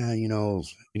like, yeah, you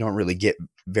don't really get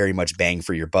very much bang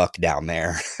for your buck down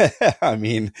there. I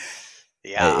mean,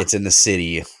 yeah, it's in the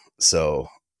city. So,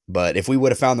 but if we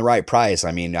would have found the right price,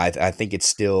 I mean, I think it's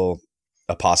still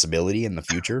a possibility in the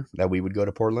future that we would go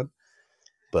to Portland.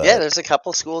 But yeah, there's a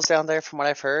couple schools down there from what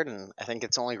I've heard, and I think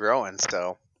it's only growing.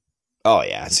 So, oh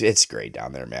yeah, it's great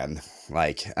down there, man.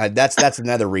 Like that's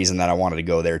another reason that I wanted to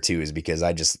go there too, is because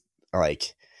I just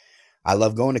like. I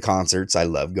love going to concerts. I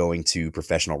love going to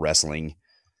professional wrestling.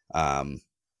 And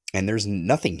there's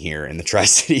nothing here in the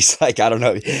Tri-Cities. Like, I don't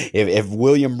know if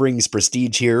William brings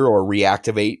Prestige here or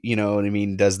Reactivate, you know what I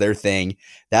mean, does their thing.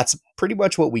 That's pretty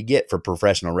much what we get for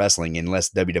professional wrestling, unless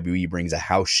WWE brings a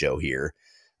house show here,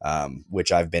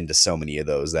 which I've been to so many of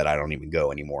those that I don't even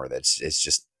go anymore. It's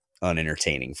just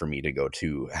unentertaining for me to go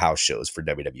to house shows for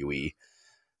WWE.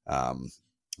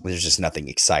 There's just nothing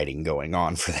exciting going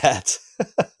on for that.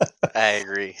 I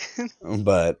agree.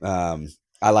 But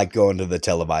I like going to the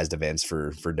televised events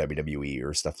for WWE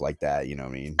or stuff like that. You know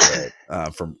what I mean?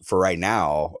 But for right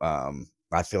now,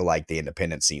 I feel like the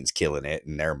independent scene's killing it,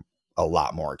 and they're a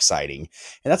lot more exciting.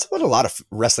 And that's what a lot of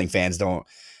wrestling fans don't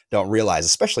realize,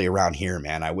 especially around here,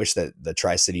 man. I wish that the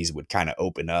Tri-Cities would kind of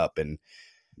open up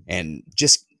and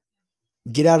just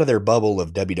get out of their bubble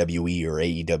of WWE or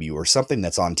AEW or something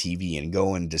that's on TV and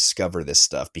go and discover this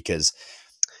stuff, because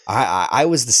I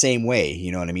was the same way.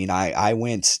 You know what I mean? I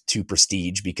went to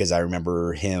Prestige because I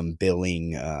remember him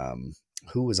billing,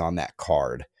 who was on that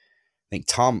card? I think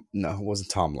it wasn't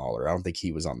Tom Lawler. I don't think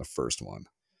he was on the first one.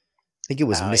 I think it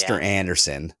was Mr.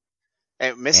 Anderson.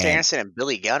 Mr. Anderson and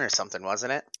Billy Gunn or something,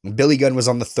 wasn't it? Billy Gunn was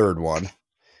on the third one.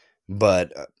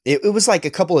 But it was like a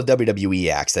couple of WWE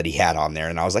acts that he had on there.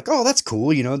 And I was like, oh, that's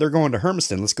cool. You know, they're going to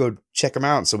Hermiston. Let's go check them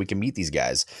out so we can meet these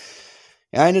guys.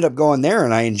 And I ended up going there,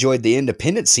 and I enjoyed the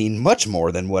independent scene much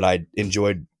more than what I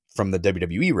enjoyed from the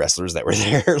WWE wrestlers that were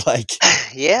there. Like,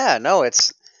 yeah, no,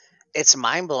 it's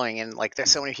mind blowing. And like,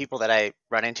 there's so many people that I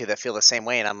run into that feel the same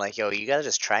way. And I'm like, yo, you got to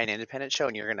just try an independent show,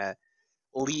 and you're going to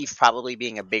leave probably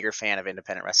being a bigger fan of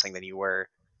independent wrestling than you were.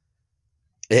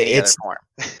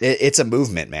 It's a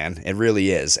movement, man. It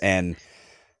really is. And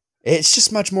it's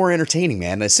just much more entertaining,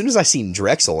 man. As soon as I seen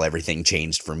Drexel, everything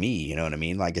changed for me. You know what I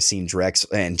mean? Like, I seen Drexel,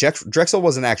 and Drexel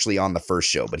wasn't actually on the first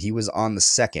show, but he was on the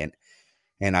second.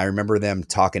 And I remember them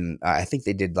talking. I think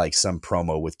they did like some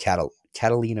promo with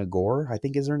Catalina Gore, I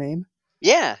think is her name.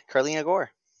 Yeah, Carlina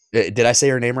Gore. Did I say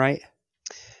her name right?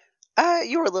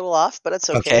 You were a little off, but it's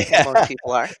okay. Most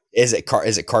people are. Is it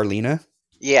Carlina?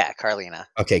 Yeah, Carlina.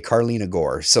 Okay, Carlina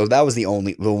Gore. So that was the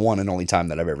one and only time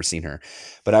that I've ever seen her.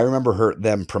 But I remember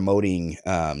them promoting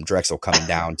Drexel coming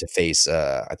down to face,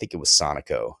 I think it was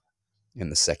Sonico in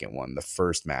the second one, the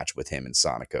first match with him and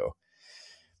Sonico.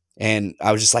 And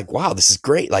I was just like, wow, this is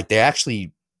great. Like, they're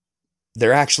actually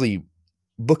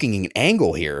booking an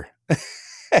angle here.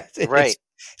 Right.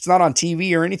 It's not on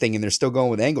TV or anything, and they're still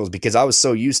going with angles, because I was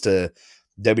so used to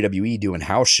WWE doing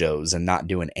house shows and not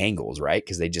doing angles, right?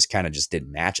 Because they just kind of just did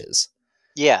matches.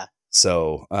 Yeah.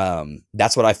 So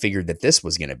that's what I figured that this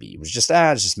was going to be. It was just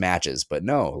it's just matches, but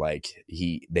no, like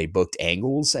they booked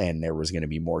angles, and there was going to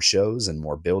be more shows and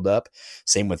more build up.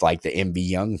 Same with like the MV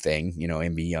Young thing, you know,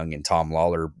 MV Young and Tom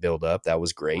Lawler build up. That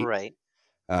was great. Right.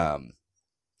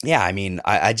 yeah, I mean,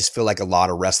 I just feel like a lot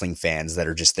of wrestling fans that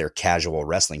are just their casual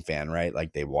wrestling fan, right?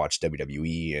 Like they watch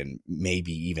WWE and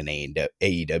maybe even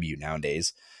AEW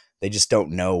nowadays. They just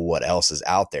don't know what else is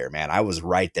out there, man. I was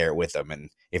right there with them.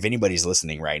 And if anybody's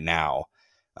listening right now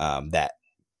that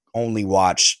only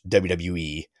watch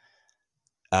WWE,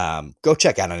 go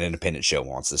check out an independent show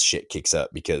once this shit kicks up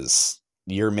because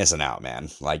you're missing out, man.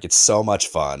 Like it's so much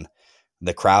fun.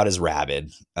 The crowd is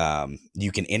rabid.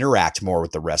 You can interact more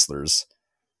with the wrestlers.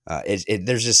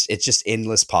 It's just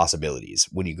endless possibilities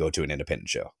when you go to an independent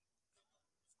show.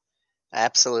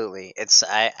 Absolutely.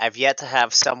 I've yet to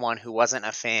have someone who wasn't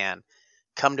a fan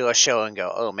come to a show and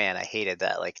go, "Oh man, I hated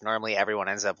that." Like normally everyone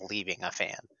ends up leaving a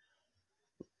fan.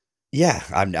 Yeah,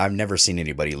 I've never seen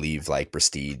anybody leave like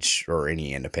Prestige or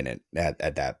any independent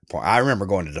at that point. I remember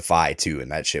going to Defy too,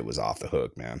 and that shit was off the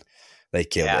hook, man. They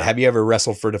killed it. Yeah. Have you ever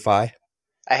wrestled for Defy?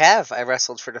 I have. I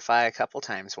wrestled for Defy a couple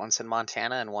times, once in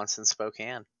Montana and once in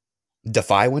Spokane.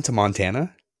 Defy went to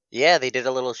Montana? Yeah, they did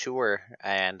a little tour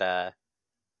and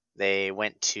they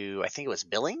went to, I think it was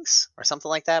Billings or something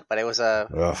like that, but it was a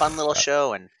Ugh, fun little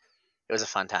show and it was a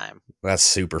fun time. that's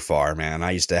super far, man.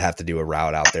 I used to have to do a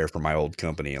route out there for my old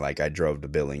company. Like I drove to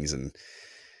Billings and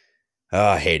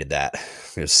I hated that.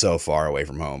 It was so far away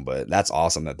from home, but that's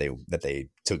awesome that they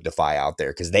took Defy out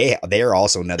there because they are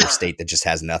also another state that just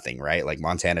has nothing, right? Like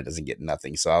Montana doesn't get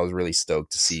nothing. So I was really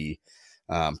stoked to see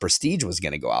Prestige was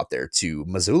going to go out there to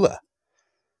Missoula.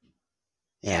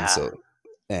 Yeah.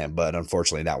 But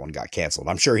unfortunately that one got canceled.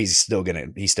 I'm sure he still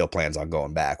plans on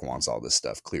going back once all this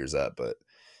stuff clears up, but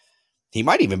he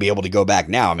might even be able to go back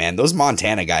now, man. Those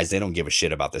Montana guys, they don't give a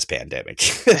shit about this pandemic.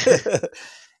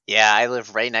 Yeah, I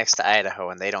live right next to Idaho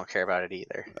and they don't care about it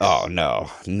either. Oh no,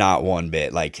 not one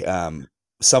bit. Like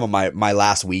some of my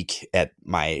last week at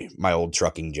my old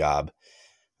trucking job,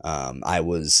 I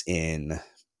was in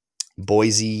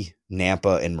Boise,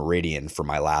 Nampa, and Meridian for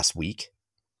my last week.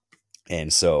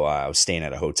 And so I was staying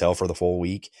at a hotel for the full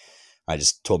week. I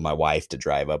just told my wife to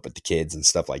drive up with the kids and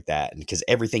stuff like that. And because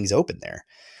everything's open there,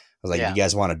 I was like, Yeah. if you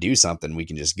guys want to do something, we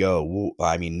can just go.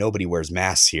 I mean, nobody wears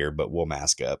masks here, but we'll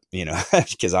mask up,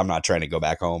 because I'm not trying to go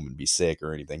back home and be sick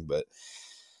or anything. But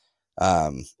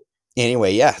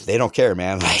anyway, yeah, they don't care,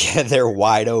 man. Like they're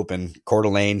wide open. Coeur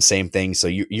d'Alene, same thing. So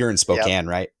you're in Spokane,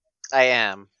 right? I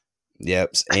am.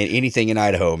 Yep. Anything in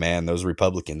Idaho, man, those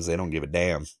Republicans, they don't give a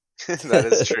damn. That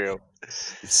is true.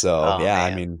 So Oh, yeah,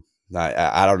 man. I mean,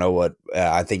 I don't know what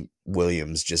I think.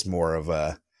 Williams just more of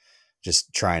a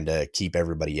just trying to keep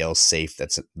everybody else safe.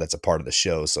 That's a part of the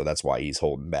show, so that's why he's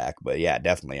holding back. But yeah,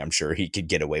 definitely, I'm sure he could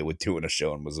get away with doing a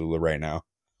show in Missoula right now.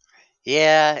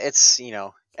 Yeah, it's,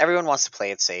 everyone wants to play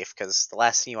it safe because the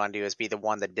last thing you want to do is be the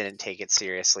one that didn't take it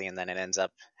seriously and then it ends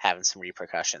up having some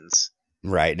repercussions.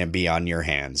 Right, and be on your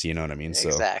hands. You know what I mean? So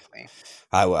Exactly.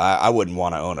 I wouldn't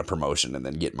want to own a promotion and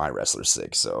then get my wrestler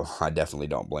sick. So I definitely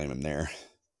don't blame him there.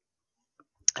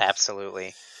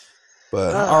 Absolutely.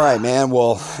 But all right, man.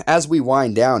 Well, as we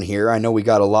wind down here, I know we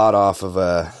got a lot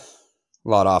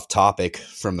off topic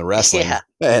from the wrestling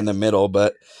in the middle,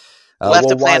 but we'll have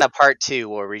to plan a part 2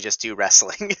 where we just do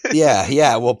wrestling.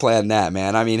 yeah, we'll plan that,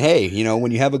 man. I mean, hey,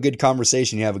 when you have a good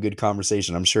conversation, you have a good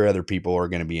conversation. I'm sure other people are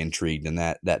going to be intrigued in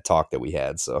that talk that we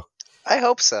had. So I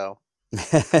hope so.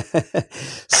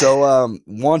 So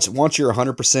once you're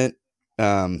 100%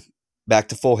 back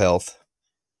to full health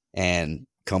and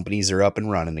companies are up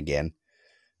and running again,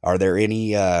 are there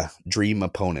any dream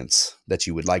opponents that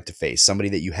you would like to face? Somebody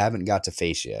that you haven't got to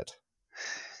face yet?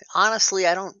 Honestly,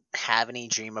 I don't have any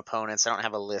dream opponents. I don't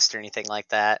have a list or anything like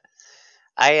that.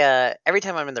 I every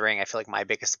time I'm in the ring, I feel like my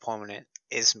biggest opponent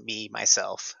is me,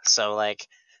 myself. So like,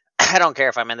 I don't care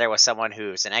if I'm in there with someone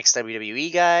who's an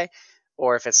ex-WWE guy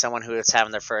or if it's someone who is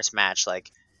having their first match. Like,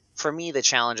 for me, the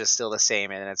challenge is still the same,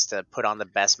 and it's to put on the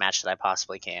best match that I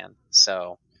possibly can.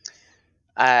 So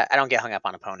I don't get hung up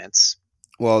on opponents.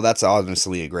 Well, that's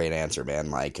honestly a great answer,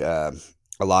 man. Like a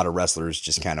lot of wrestlers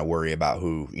just kind of worry about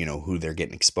who they're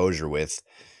getting exposure with.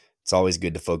 It's always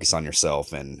good to focus on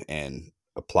yourself and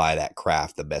apply that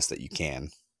craft the best that you can.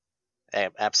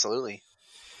 Absolutely.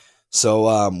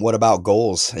 So what about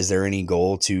goals? Is there any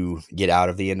goal to get out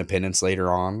of the independents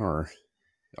later on, or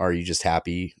are you just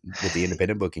happy with the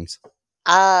independent bookings?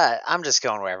 I'm just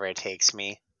going wherever it takes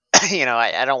me.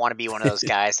 I don't want to be one of those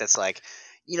guys that's like,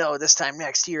 this time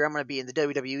next year I'm going to be in the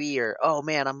WWE, or, oh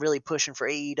man, I'm really pushing for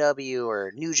AEW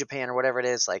or New Japan or whatever it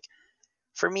is. Like,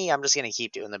 for me, I'm just going to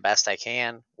keep doing the best I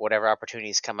can. Whatever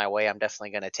opportunities come my way, I'm definitely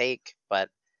going to take. But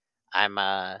I'm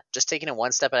just taking it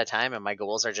one step at a time, and my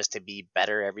goals are just to be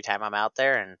better every time I'm out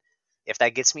there. And if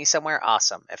that gets me somewhere,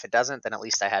 awesome. If it doesn't, then at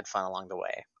least I had fun along the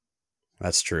way.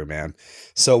 That's true, man.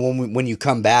 So when you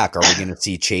come back, are we going to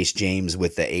see Chase James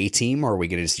with the A team, or are we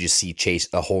going to just see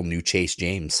a whole new Chase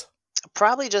James?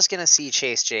 Probably just going to see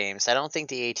Chase James. I don't think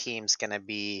the A team's going to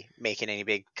be making any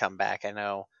big comeback. I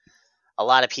know a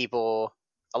lot of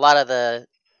the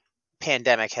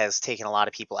pandemic has taken a lot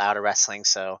of people out of wrestling,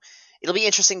 so it'll be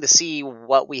interesting to see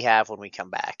what we have when we come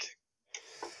back.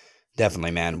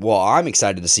 Definitely, man. Well, I'm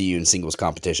excited to see you in singles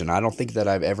competition. I don't think that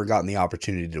I've ever gotten the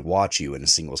opportunity to watch you in a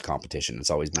singles competition. It's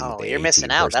always been with the you're A missing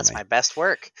team out. personally. That's my best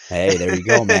work. Hey, there you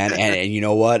go, man. And you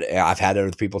know what? I've had other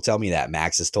people tell me that.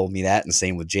 Max has told me that, and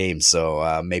same with James.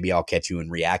 So maybe I'll catch you and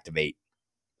reactivate.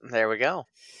 There we go.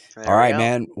 All right,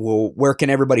 man. Well, where can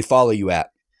everybody follow you at?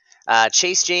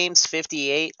 Chase James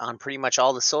 58 on pretty much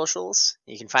all the socials.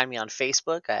 You can find me on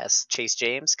Facebook as Chase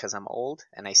James because I'm old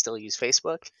and I still use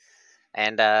Facebook.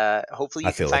 And hopefully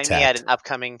you can find me at an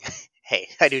upcoming. Hey,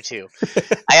 I do too.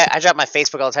 I drop my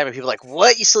Facebook all the time, and people are like,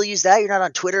 "What? You still use that? You're not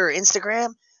on Twitter or Instagram?"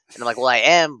 And I'm like, "Well, I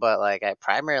am, but like I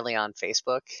primarily on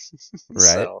Facebook." Right.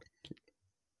 So,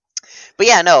 but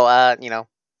yeah, no.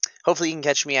 Hopefully you can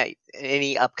catch me at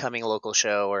any upcoming local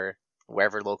show or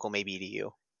wherever local may be to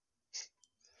you.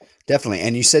 Definitely.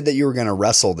 And you said that you were going to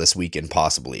wrestle this weekend,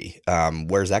 possibly.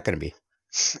 Where's that going to be?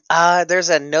 There's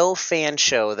a no fan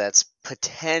show that's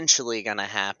potentially going to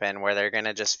happen where they're going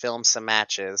to just film some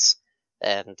matches,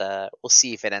 and we'll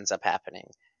see if it ends up happening.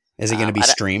 Is it going to be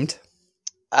streamed?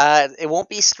 It won't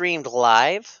be streamed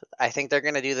live. I think they're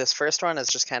going to do this first run as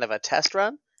just kind of a test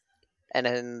run, and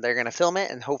then they're going to film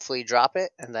it and hopefully drop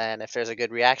it. And then if there's a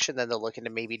good reaction, then they'll look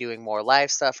into maybe doing more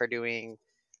live stuff or doing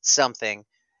something.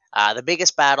 The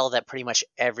biggest battle that pretty much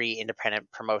every independent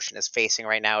promotion is facing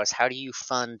right now is how do you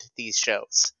fund these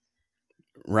shows?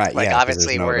 Right. Like, yeah.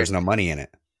 obviously there's no money in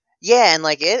it. Yeah. And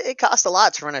like it costs a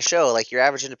lot to run a show. Like your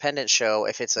average independent show,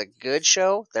 if it's a good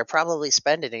show, they're probably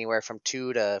spending anywhere from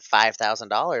 $2,000 to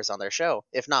 $5,000 on their show,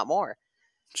 if not more.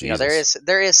 Jesus. You know,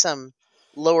 there is some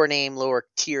lower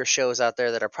tier shows out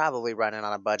there that are probably running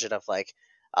on a budget of like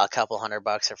a couple $100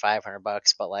 or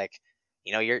 $500, but like,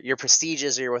 you know, your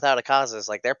prestiges or your without a causes,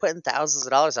 like they're putting thousands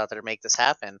of dollars out there to make this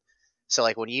happen. So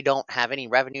like when you don't have any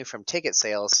revenue from ticket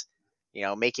sales, you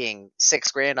know, making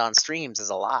 $6,000 on streams is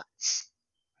a lot.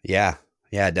 Yeah,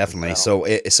 definitely. So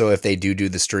if they do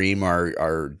the stream,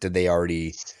 or did they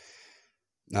already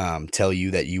tell you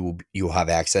that you'll have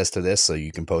access to this so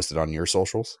you can post it on your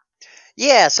socials?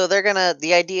 Yeah. So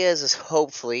the idea is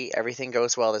hopefully everything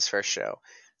goes well this first show.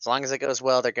 As long as it goes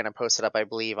well, they're going to post it up, I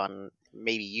believe, on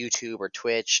maybe YouTube or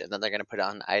Twitch, and then they're going to put it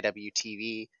on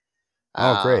IWTV.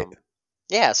 Oh, great.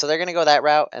 Yeah, so they're going to go that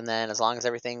route, and then as long as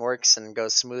everything works and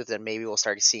goes smooth, then maybe we'll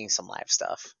start seeing some live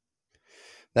stuff.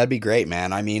 That'd be great,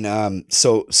 man. I mean,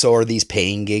 so are these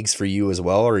paying gigs for you as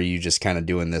well, or are you just kind of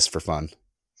doing this for fun?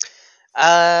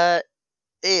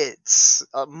 It's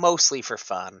mostly for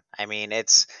fun. I mean,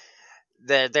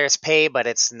 there's pay, but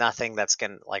it's nothing that's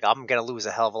I'm gonna lose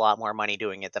a hell of a lot more money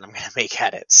doing it than I'm gonna make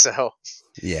at it. So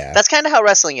yeah, that's kind of how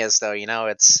wrestling is, though. You know,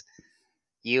 it's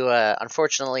you.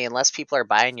 Unfortunately, unless people are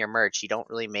buying your merch, you don't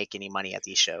really make any money at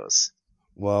these shows.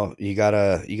 Well, you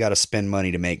gotta spend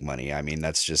money to make money. I mean,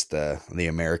 that's just the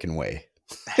American way.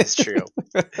 That's true.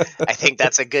 I think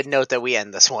that's a good note that we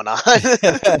end this one on.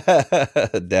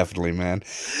 Definitely, man.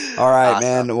 All right,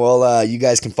 awesome. Man. Well, you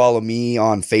guys can follow me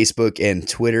on Facebook and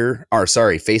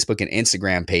Facebook and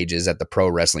Instagram pages at the Pro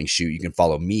Wrestling Shoot. You can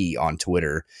follow me on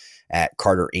Twitter at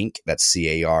Carder Inc. That's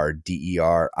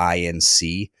CARDERINC.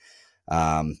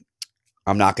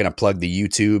 I'm not going to plug the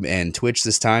YouTube and Twitch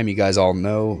this time. You guys all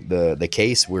know the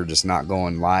case. We're just not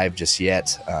going live just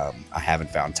yet. I haven't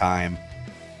found time.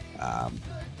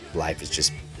 Life is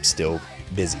just still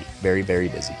busy, very, very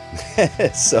busy.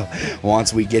 So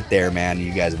once we get there, man,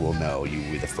 you guys will know. You'll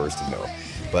be the first to know.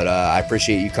 But I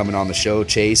appreciate you coming on the show,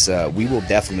 Chase. We will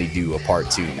definitely do a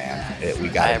part 2, man. We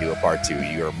got to do a part 2.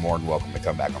 You are more than welcome to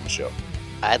come back on the show.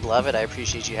 I'd love it. I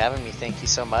appreciate you having me. Thank you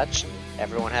so much. And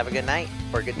everyone have a good night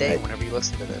or a good day whenever you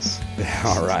listen to this.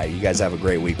 All right. You guys have a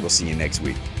great week. We'll see you next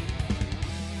week.